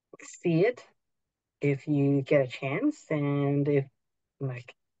see it if you get a chance, and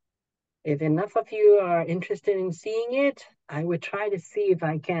if enough of you are interested in seeing it, I would try to see if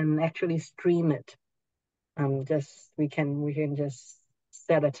I can actually stream it. We can just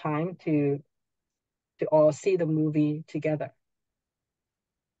set a time to all see the movie together.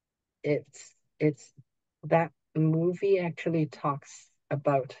 It's that movie actually talks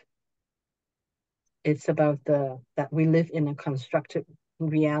about, it's about that we live in a constructed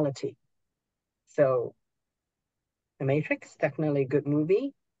reality. So The Matrix, definitely a good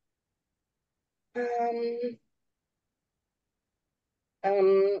movie. Um,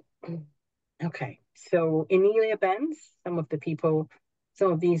 um, okay. So Emilia Benz, some of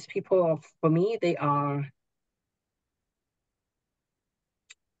these people, for me, they are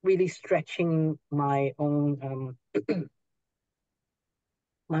really stretching my own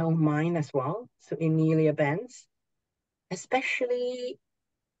my own mind as well. So Emilia Benz, especially,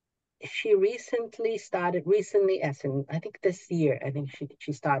 she recently as in, I think this year, I think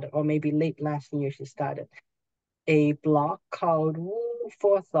she started, or maybe late last year she started a blog called Woo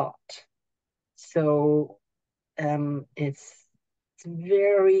for Thought. So it's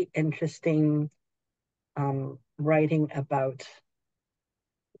very interesting writing about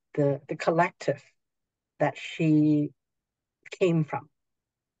the collective that she came from.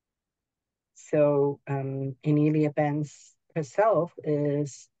 So Emilia Benz herself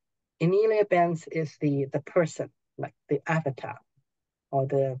is the person, like the avatar, or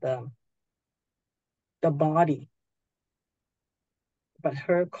the body. But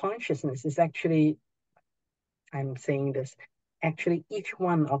her consciousness is actually, I'm saying this, actually each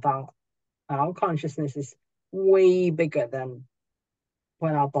one of our consciousness is way bigger than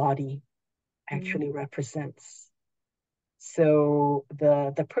what our body actually represents. So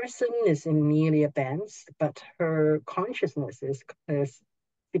the person is Emilia Benz, but her consciousness is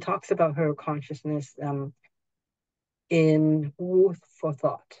she talks about her consciousness in Woo for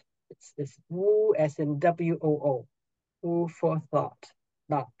Thought. It's Woo as in WOO, Woo for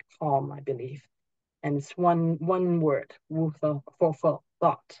Thought.com, I believe. and it's one word, Wu for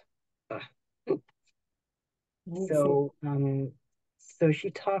thought. So so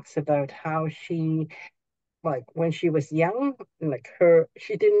she talks about how she, like when she was young, like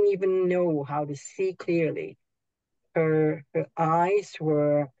she didn't even know how to see clearly. Her eyes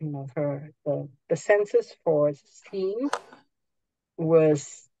were, the senses for seeing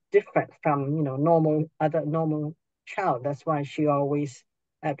was different from, normal child. That's why she always,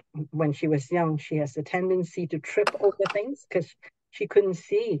 when she was young, she has a tendency to trip over things because she couldn't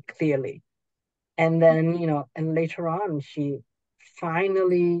see clearly. And then, and later on, she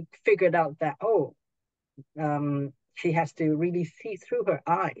finally figured out that, she has to really see through her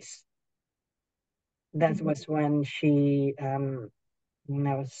eyes. That was when she,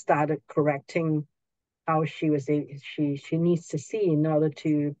 started correcting how she needs to see in order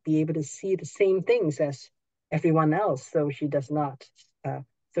to be able to see the same things as everyone else. So she does not.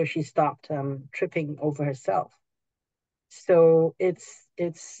 So she stopped tripping over herself. So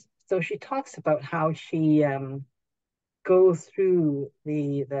so she talks about how she goes through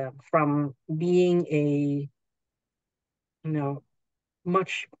the from being a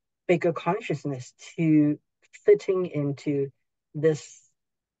much bigger consciousness to fitting into this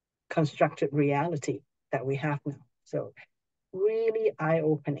constructed reality that we have now. So really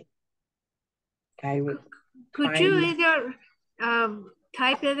eye-opening. I would Could you either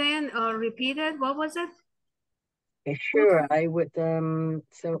type it in or repeat it? What was it? Okay, sure. I would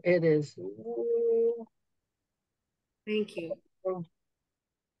so it is Thank you.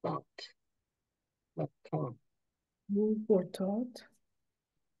 thought.com. Food for thought.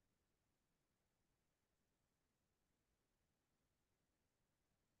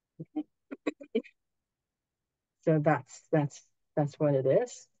 So that's what it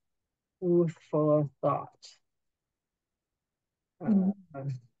is. Food for thought.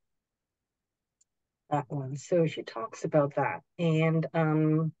 That one. So she talks about that. And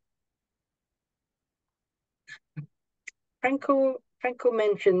Franco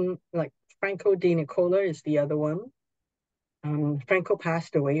mentioned, like, Franco Di Nicola is the other one. Franco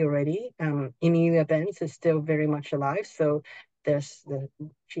passed away already. Amy Benz is still very much alive. So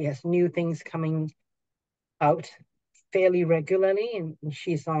she has new things coming out fairly regularly, and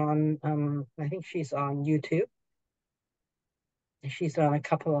she's on I think she's on YouTube. She's on a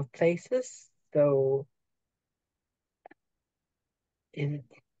couple of places. So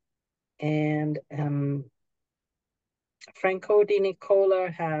and Franco Di Nicola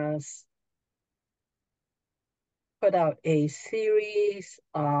has put out a series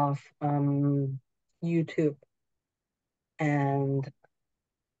of YouTube, and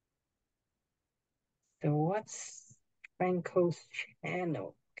so what's Franco's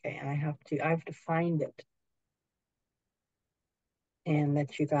channel? Okay, I have to find it and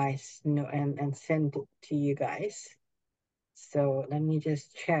let you guys know and send it to you guys. So let me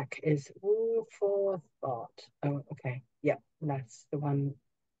just check. Is Food for Thought? Oh, okay. Yeah, that's the one.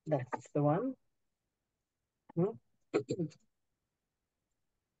 That's the one.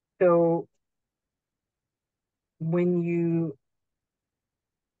 So when you,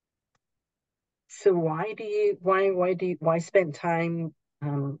 so why spend time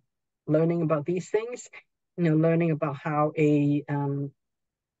learning about these things? Learning about how a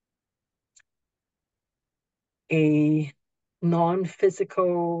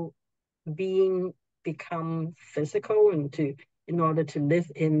non-physical being become physical, and in order to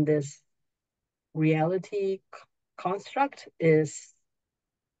live in this reality construct is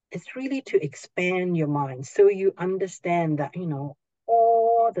it's really to expand your mind so you understand that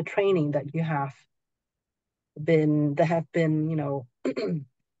all the training that you have been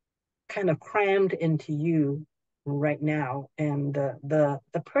kind of crammed into you right now, and the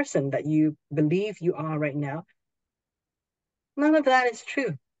person that you believe you are right now, none of that is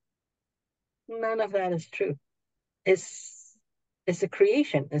true. None of that is true. It's a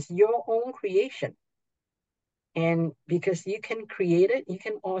creation. It's your own creation. And because you can create it, you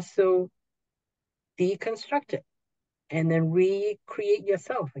can also deconstruct it and then recreate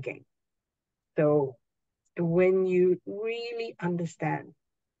yourself again. So when you really understand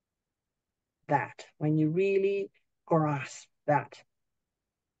that, when you really grasp that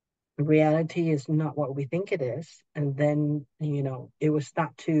reality is not what we think it is, and then, it will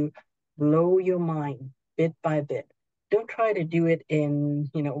start to blow your mind bit by bit. Don't try to do it in,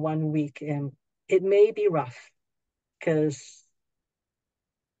 1 week, and it may be rough because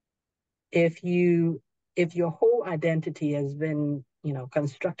if your whole identity has been,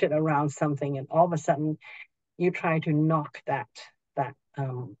 constructed around something, and all of a sudden you try to knock that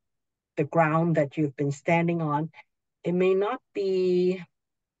the ground that you've been standing on, it may not be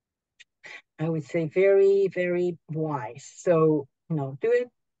I would say very, very wise. So, do it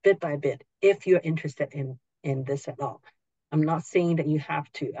bit by bit if you're interested in this at all. I'm not saying that you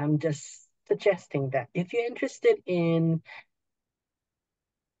have to. I'm just suggesting that if you're interested in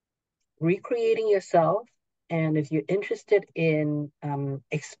recreating yourself, and if you're interested in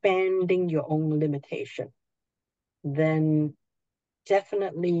expanding your own limitation, then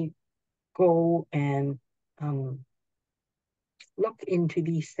definitely go and look into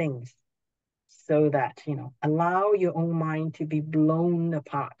these things so that, allow your own mind to be blown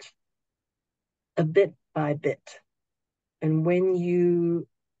apart a bit by bit. And when you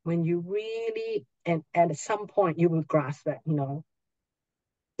really, and at some point you will grasp that,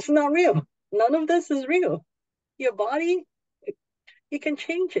 it's not real. None of this is real. Your body, you can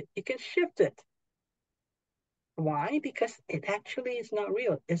change it, you can shift it. Why? Because it actually is not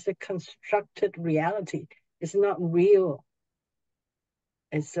real. It's a constructed reality. It's not real.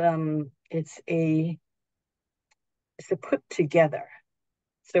 It's a put together.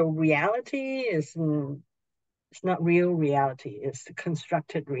 So reality is it's not real reality. It's a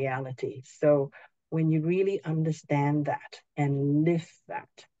constructed reality. So when you really understand that and live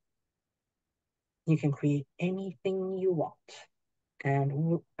that, you can create anything you want.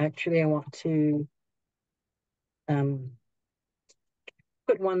 And actually, I want to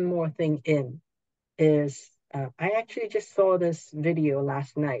put one more thing in. I actually just saw this video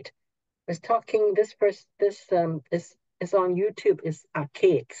last night. I was talking, this person, is on YouTube, is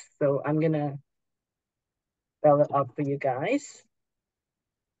archaics. So I'm gonna spell it out for you guys.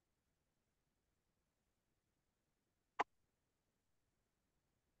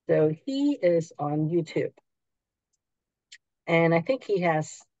 So he is on YouTube, and I think he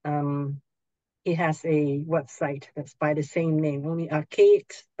has a website that's by the same name, only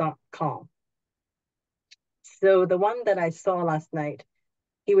archaics.com. So the one that I saw last night,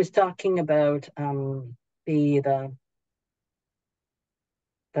 he was talking about the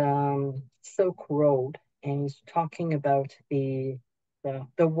Silk Road, and he's talking about the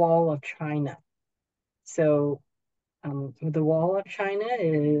Wall of China. So the Wall of China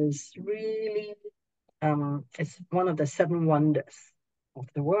is really it's one of the seven wonders of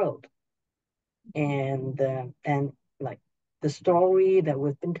the world, and like the story that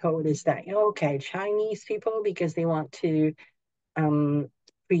we've been told is that, okay, Chinese people, because they want to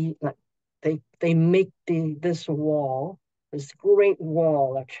like they make this wall, this great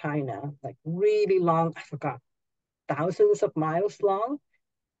wall of China, like really long, I forgot, thousands of miles long,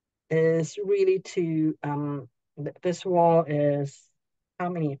 is really to this wall is how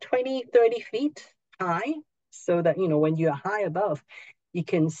many, 20, 30 feet high, so that when you're high above, you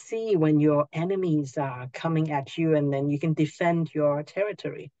can see when your enemies are coming at you, and then you can defend your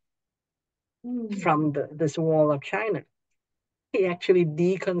territory from this wall of China. He actually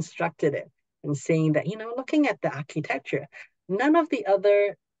deconstructed it and saying that, looking at the architecture, none of the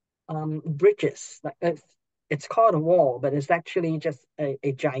other bridges, like it's called a wall, but it's actually just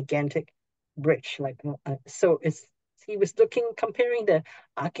a gigantic bridge. So he was comparing the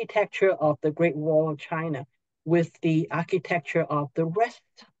architecture of the Great Wall of China with the architecture of the rest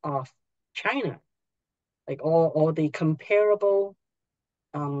of China, like all the comparable,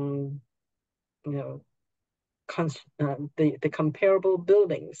 um, you know, the comparable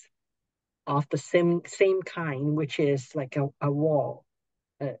buildings of the same kind, which is like a wall,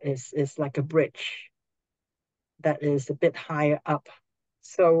 is like a bridge that is a bit higher up.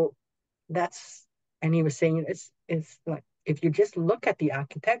 So and he was saying it's like, if you just look at the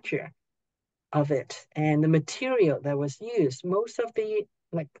architecture of it and the material that was used,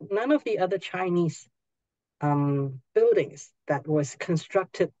 none of the other Chinese buildings that was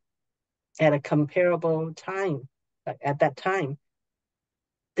constructed at a comparable time, like at that time,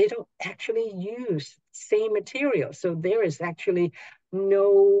 they don't actually use same material. So there is actually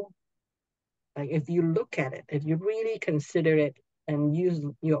no, like, if you look at it, if you really consider it and use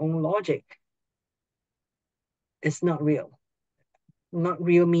your own logic, it's not real. Not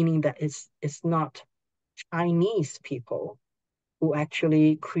real meaning that it's not Chinese people who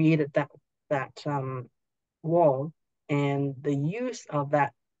actually created that wall, and the use of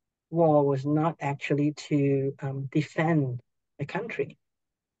that wall was not actually to defend the country.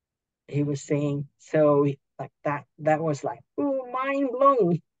 He was saying, so like that was like, oh, mind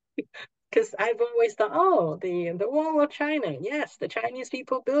blown. Because I've always thought, oh, the wall of China, yes, the Chinese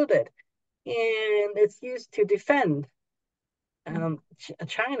people built it, and it's used to defend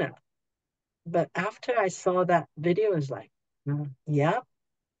China. But after I saw that video, it's like, yep,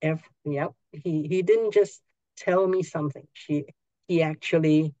 yep. He didn't just tell me something. He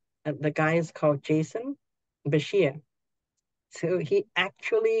actually, the guy is called Jason Bashir. So he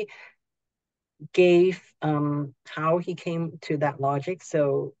actually gave how he came to that logic.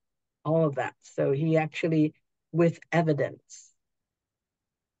 So all of that. So he actually, with evidence.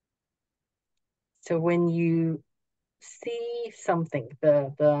 So when you see something,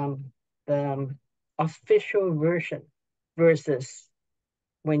 the official version versus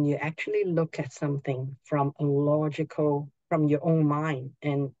when you actually look at something from a logical, from your own mind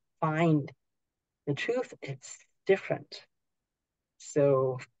and find the truth, it's different.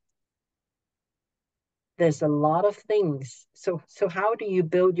 So there's a lot of things. So how do you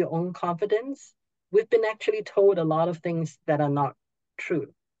build your own confidence? We've been actually told a lot of things that are not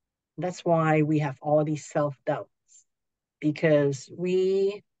true. That's why we have all these self-doubts, because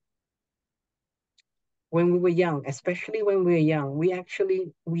when we were young, especially when we were young,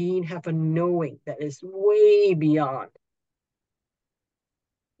 we have a knowing that is way beyond,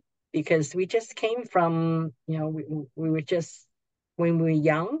 because we just came from, we were just, when we were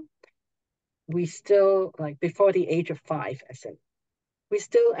young, we still, like before the age of 5, I said, we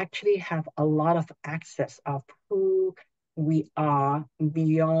still actually have a lot of access of who we are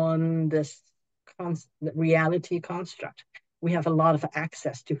beyond this reality construct. We have a lot of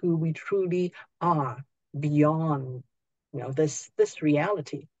access to who we truly are beyond, this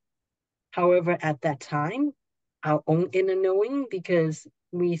reality. However, at that time, our own inner knowing, because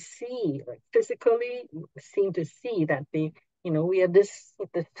we see, like physically, seem to see that we are this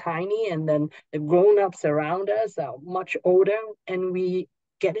tiny, and then the grown-ups around us are much older, and we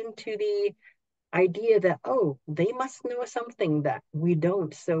get into the idea that, oh, they must know something that we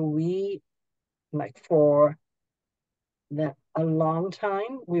don't. So we, like, for a long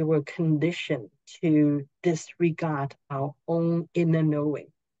time, we were conditioned to disregard our own inner knowing.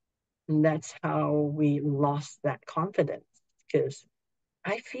 And that's how we lost that confidence, because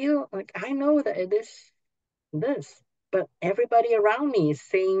I feel like I know that it is this, but everybody around me is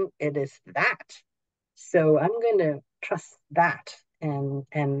saying it is that. So I'm going to trust that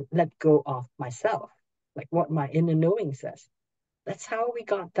and let go of myself, like what my inner knowing says. That's how we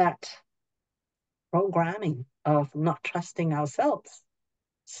got that programming of not trusting ourselves.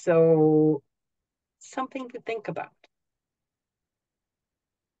 So something to think about.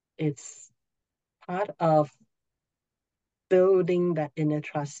 It's part of building that inner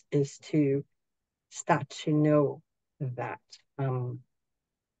trust is to start to know that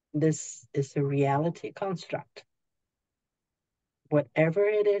this is a reality construct. Whatever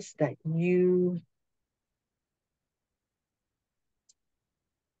it is that you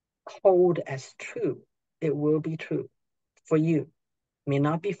hold as true, it will be true for you. It may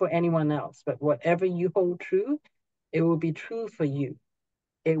not be for anyone else, but whatever you hold true, it will be true for you.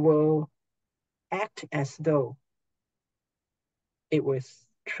 It will act as though it was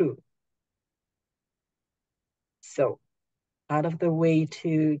true. So, out of the way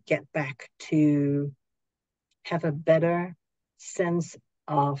to get back to have a better sense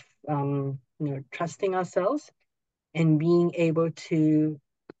of trusting ourselves and being able to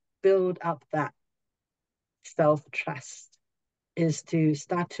build up that self-trust, is to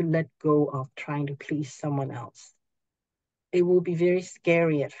start to let go of trying to please someone else. It will be very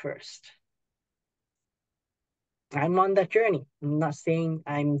scary at first. I'm on that journey. I'm not saying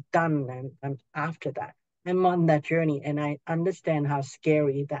I'm done and I'm after that. I'm on that journey, and I understand how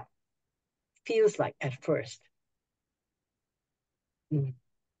scary that feels like at first.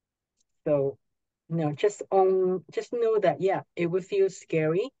 So, just know that, yeah, it will feel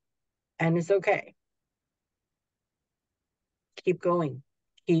scary, and it's okay. Keep going.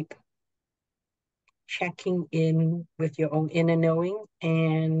 Keep checking in with your own inner knowing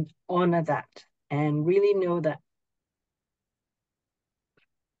and honor that, and really know that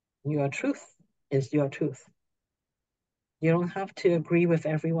your truth is your truth. You don't have to agree with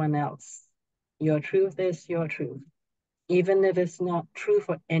everyone else. Your truth is your truth. Even if it's not true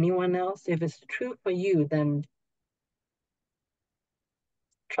for anyone else, if it's true for you, then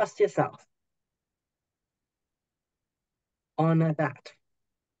trust yourself. Honor that.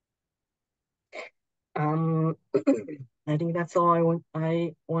 I think that's all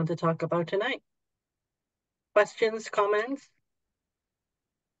I want to talk about tonight. Questions, comments?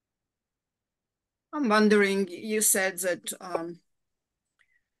 I'm wondering, you said that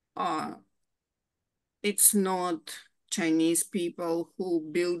it's not Chinese people who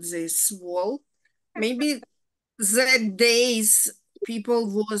built this wall. Maybe that days people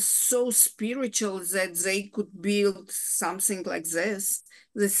was so spiritual that they could build something like this,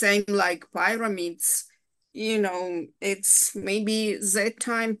 the same like pyramids. It's maybe that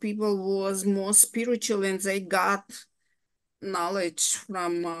time people was more spiritual and they got knowledge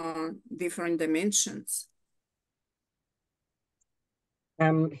from different dimensions.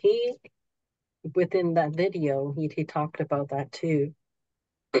 He within that video, he talked about that too.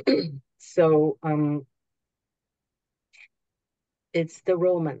 So it's the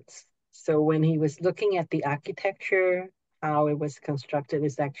Romans. So when he was looking at the architecture, how it was constructed,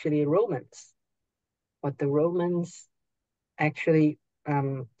 is actually Romans. What the Romans actually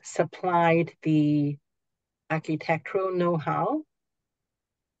supplied the architectural know-how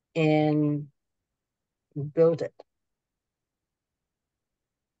and built it.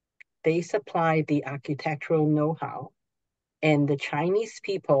 They supplied the architectural know-how, and the Chinese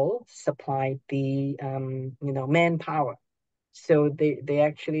people supplied the manpower. So they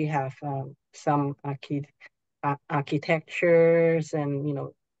actually have some architectures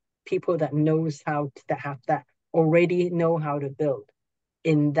and people that knows how to have that already know how to build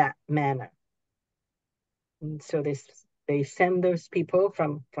in that manner. And so they send those people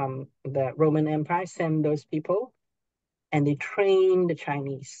from the Roman Empire, send those people, and they train the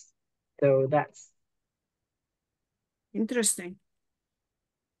Chinese. So that's Interesting.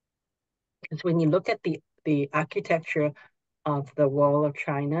 because when you look at the architecture of the Wall of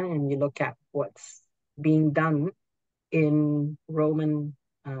China and you look at what's being done in Roman,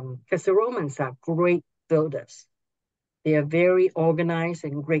 because the Romans are great builders. They are very organized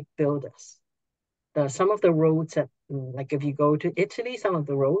and great builders. Some of the roads that, like if you go to Italy, some of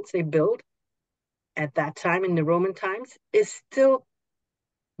the roads they built at that time in the Roman times is still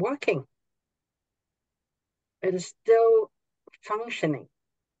working. It is still functioning.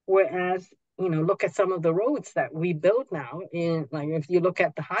 Whereas, look at some of the roads that we build now in, like if you look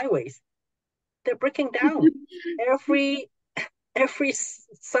at the highways, they're breaking down. every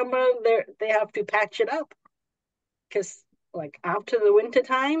summer they have to patch it up because like after the winter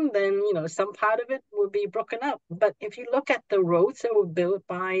time, then some part of it will be broken up. But if you look at the roads that were built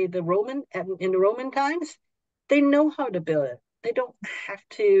by the Roman in the Roman times, they know how to build it. They don't have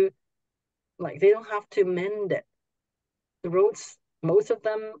to mend it. The roads, most of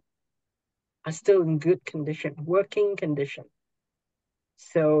them are still in good condition, working condition.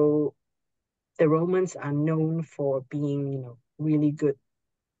 So the Romans are known for being, really good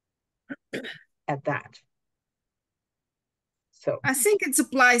at that. So I think it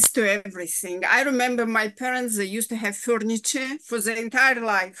applies to everything. I remember my parents, they used to have furniture for their entire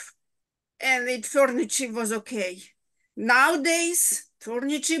life, and the furniture was okay. Nowadays,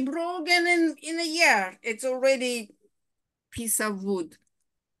 furniture broken in a year. It's already piece of wood,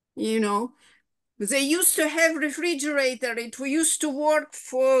 you know. They used to have refrigerator. It used to work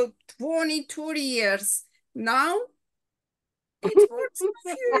for 20, 30 years. Now it works for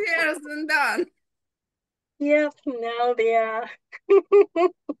a few years and done. Yep, now they are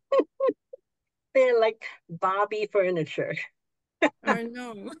they're like Barbie furniture. I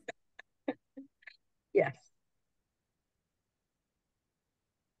know. Yes.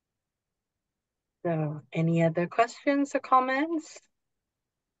 So any other questions or comments?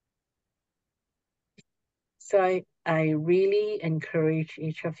 So I really encourage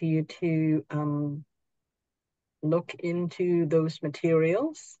each of you to look into those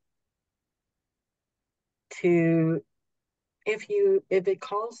materials to if it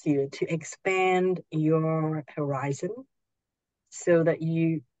calls you to expand your horizon so that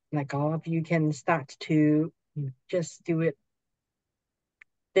you, like all of you, can start to just do it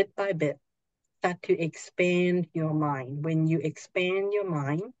bit by bit, start to expand your mind. When you expand your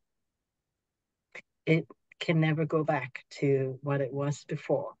mind, it can never go back to what it was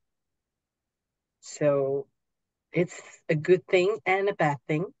before. So it's a good thing and a bad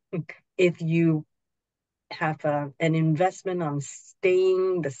thing. If you have an investment on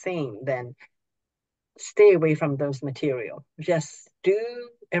staying the same, then stay away from those material. Just do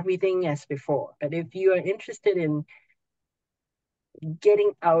everything as before. But if you are interested in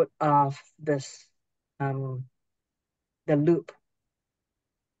getting out of this, the loop,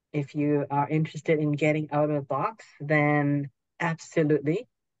 if you are interested in getting out of the box, then absolutely.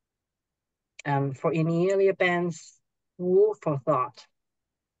 For any earlier bands, Wool for Thought,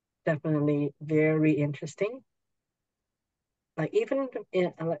 definitely very interesting. Like even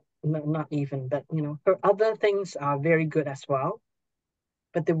not even, but her other things are very good as well.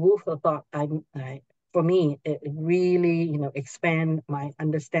 But the Wool for Thought, for me, it really expand my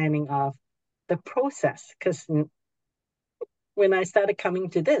understanding of the process. Because when I started coming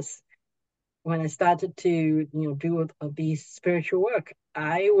to this, when I started to do these spiritual work,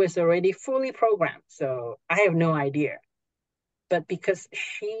 I was already fully programmed, so I have no idea. But because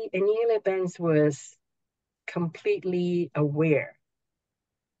Anelia Benz was completely aware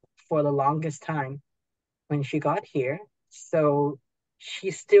for the longest time when she got here, so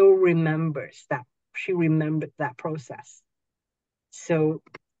she still remembers that. She remembered that process. So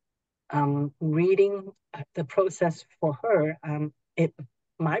reading the process for her,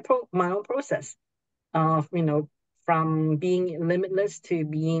 my own process of, from being limitless to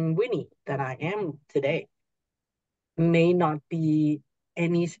being Winnie that I am today may not be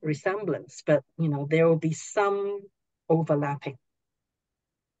any resemblance, but there will be some overlapping.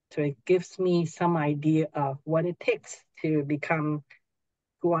 So it gives me some idea of what it takes to become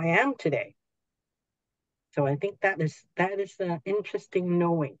who I am today. So I think that is an interesting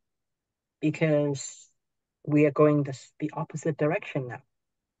knowing, because we are going the opposite direction now.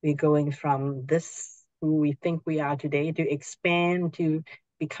 We're going from this who we think we are today to expand to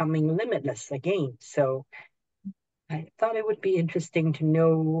becoming limitless again. So I thought it would be interesting to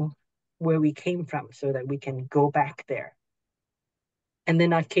know where we came from so that we can go back there. And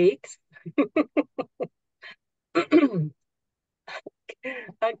then our cakes.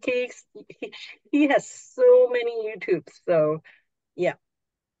 Our cakes, he has so many YouTubes. So yeah.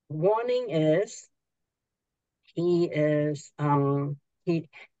 Warning is he is he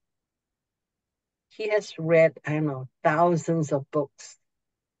he has read, I don't know, thousands of books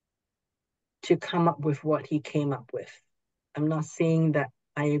to come up with what he came up with. I'm not saying that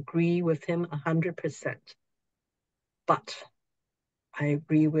I agree with him 100%, but I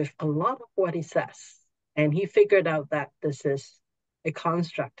agree with a lot of what he says. And he figured out that this is a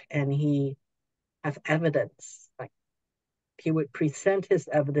construct, and he has evidence. Like, he would present his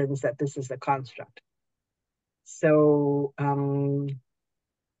evidence that this is a construct. So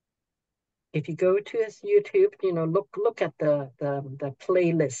if you go to his YouTube, look at the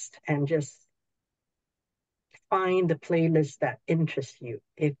playlist and just find the playlist that interests you,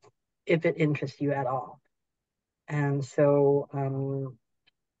 if it interests you at all. And so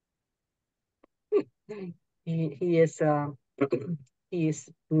he is he is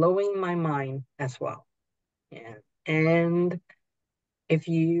blowing my mind as well. And if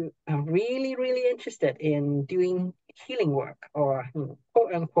you are really, really interested in doing healing work, or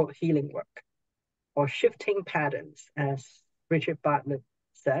quote unquote healing work, or shifting patterns, as Richard Bartlett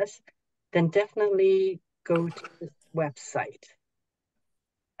says, then definitely go to his website.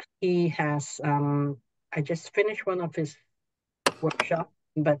 He has, I just finished one of his workshops,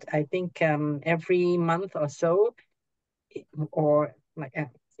 but I think every month or so, or like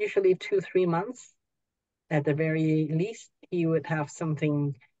usually 2-3 months at the very least, he would have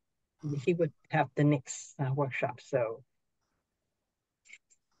something, he would have the next workshop. So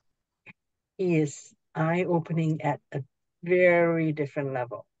he is eye-opening at a very different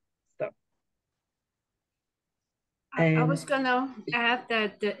level. So I was gonna add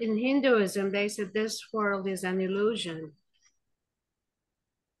that in Hinduism, they said this world is an illusion.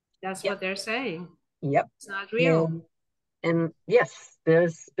 That's yep. what they're saying. Yep. It's not real. And yes,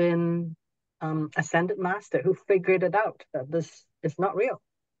 there's been ascended master who figured it out, that this is not real.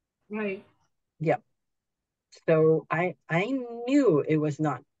 Right. Yep. So I knew it was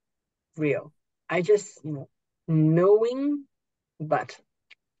not real. I just, knowing, but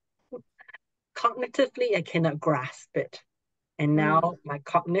cognitively I cannot grasp it. And now my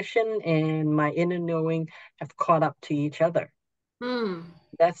cognition and my inner knowing have caught up to each other.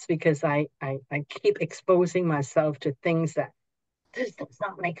 That's because I keep exposing myself to things that this does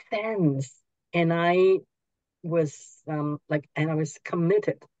not make sense. And I was and I was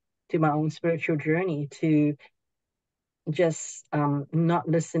committed to my own spiritual journey to just not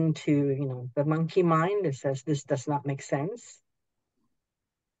listen to the monkey mind that says this does not make sense.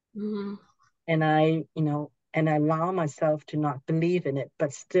 And I allow myself to not believe in it,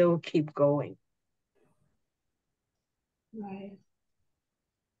 but still keep going. Right.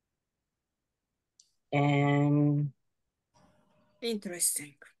 And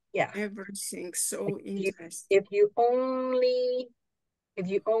interesting. Yeah, everything so interesting. If you only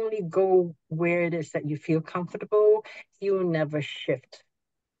go where it is that you feel comfortable, you will never shift.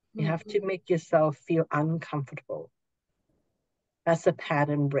 You have to make yourself feel uncomfortable. That's a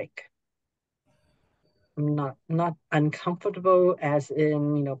pattern break. Not uncomfortable as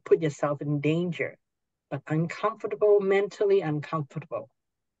in, put yourself in danger, but uncomfortable, mentally uncomfortable,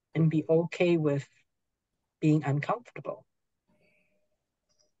 and be okay with being uncomfortable.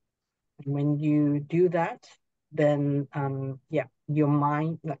 And when you do that, then your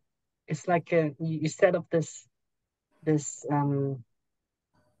mind, it's like you set up this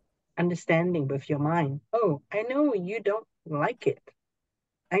understanding with your mind. Oh, I know you don't like it.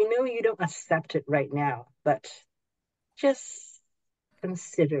 I know you don't accept it right now, but just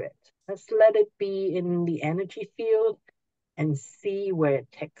consider it. Let's let it be in the energy field and see where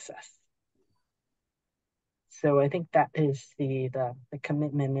it takes us. So I think that is the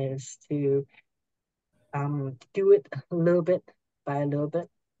commitment, is to do it a little bit by a little bit,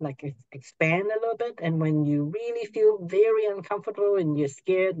 like expand a little bit. And when you really feel very uncomfortable and you're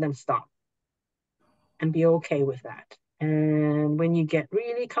scared, then stop and be okay with that. And when you get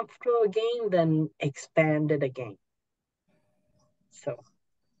really comfortable again, then expand it again. So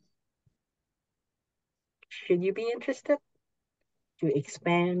should you be interested to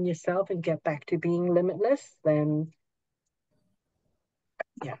expand yourself and get back to being limitless, then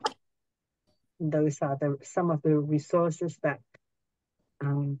yeah, those are some of the resources that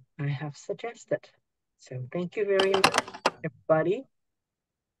I have suggested. So thank you very much, everybody.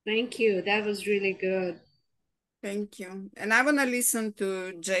 Thank you. That was really good. Thank you. And I want to listen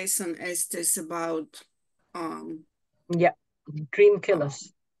to Jason Estes about yeah, dream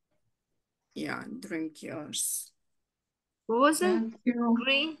killers. Yeah, dream killers. What was it? Thank you.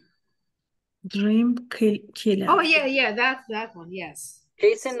 Green? Dream killer. Oh yeah, that's that one. Yes.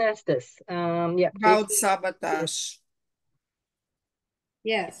 Jason Estes. Yeah. About Jason, sabotage.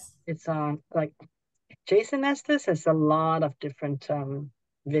 Yes. it's on like Jason Estes has a lot of different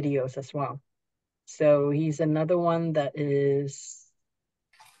videos as well. So he's another one that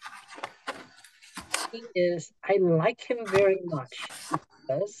I like him very much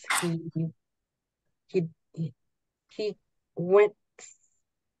because he went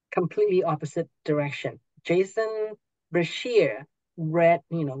completely opposite direction. Jason Breshear read,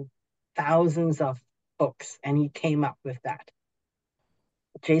 thousands of books and he came up with that.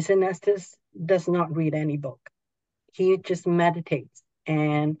 Jason Estes does not read any book. He just meditates,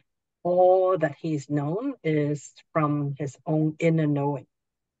 and all that he's known is from his own inner knowing.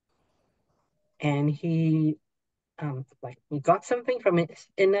 And he got something from his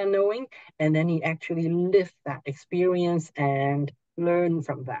inner knowing, and then he actually lived that experience and learned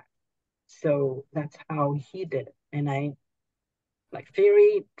from that. So that's how he did it. And I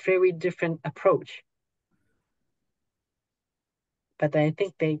very, very different approach. But I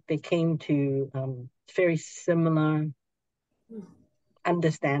think they came to very similar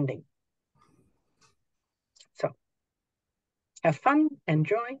understanding. So have fun,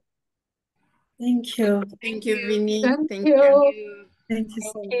 enjoy. Thank you. Thank you, Vinny. Thank you. Thank you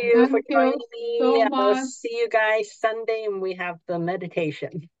so Thank much. you for Thank joining you me. so I'll much. see you guys Sunday and we have the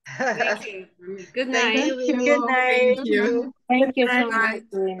meditation. Thank you. Good Thank night. you, Thank Vinny. Good you. night. Thank you. Thank Thank you so Bye.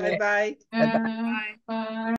 much. Bye-bye. Bye-bye. Bye. Bye.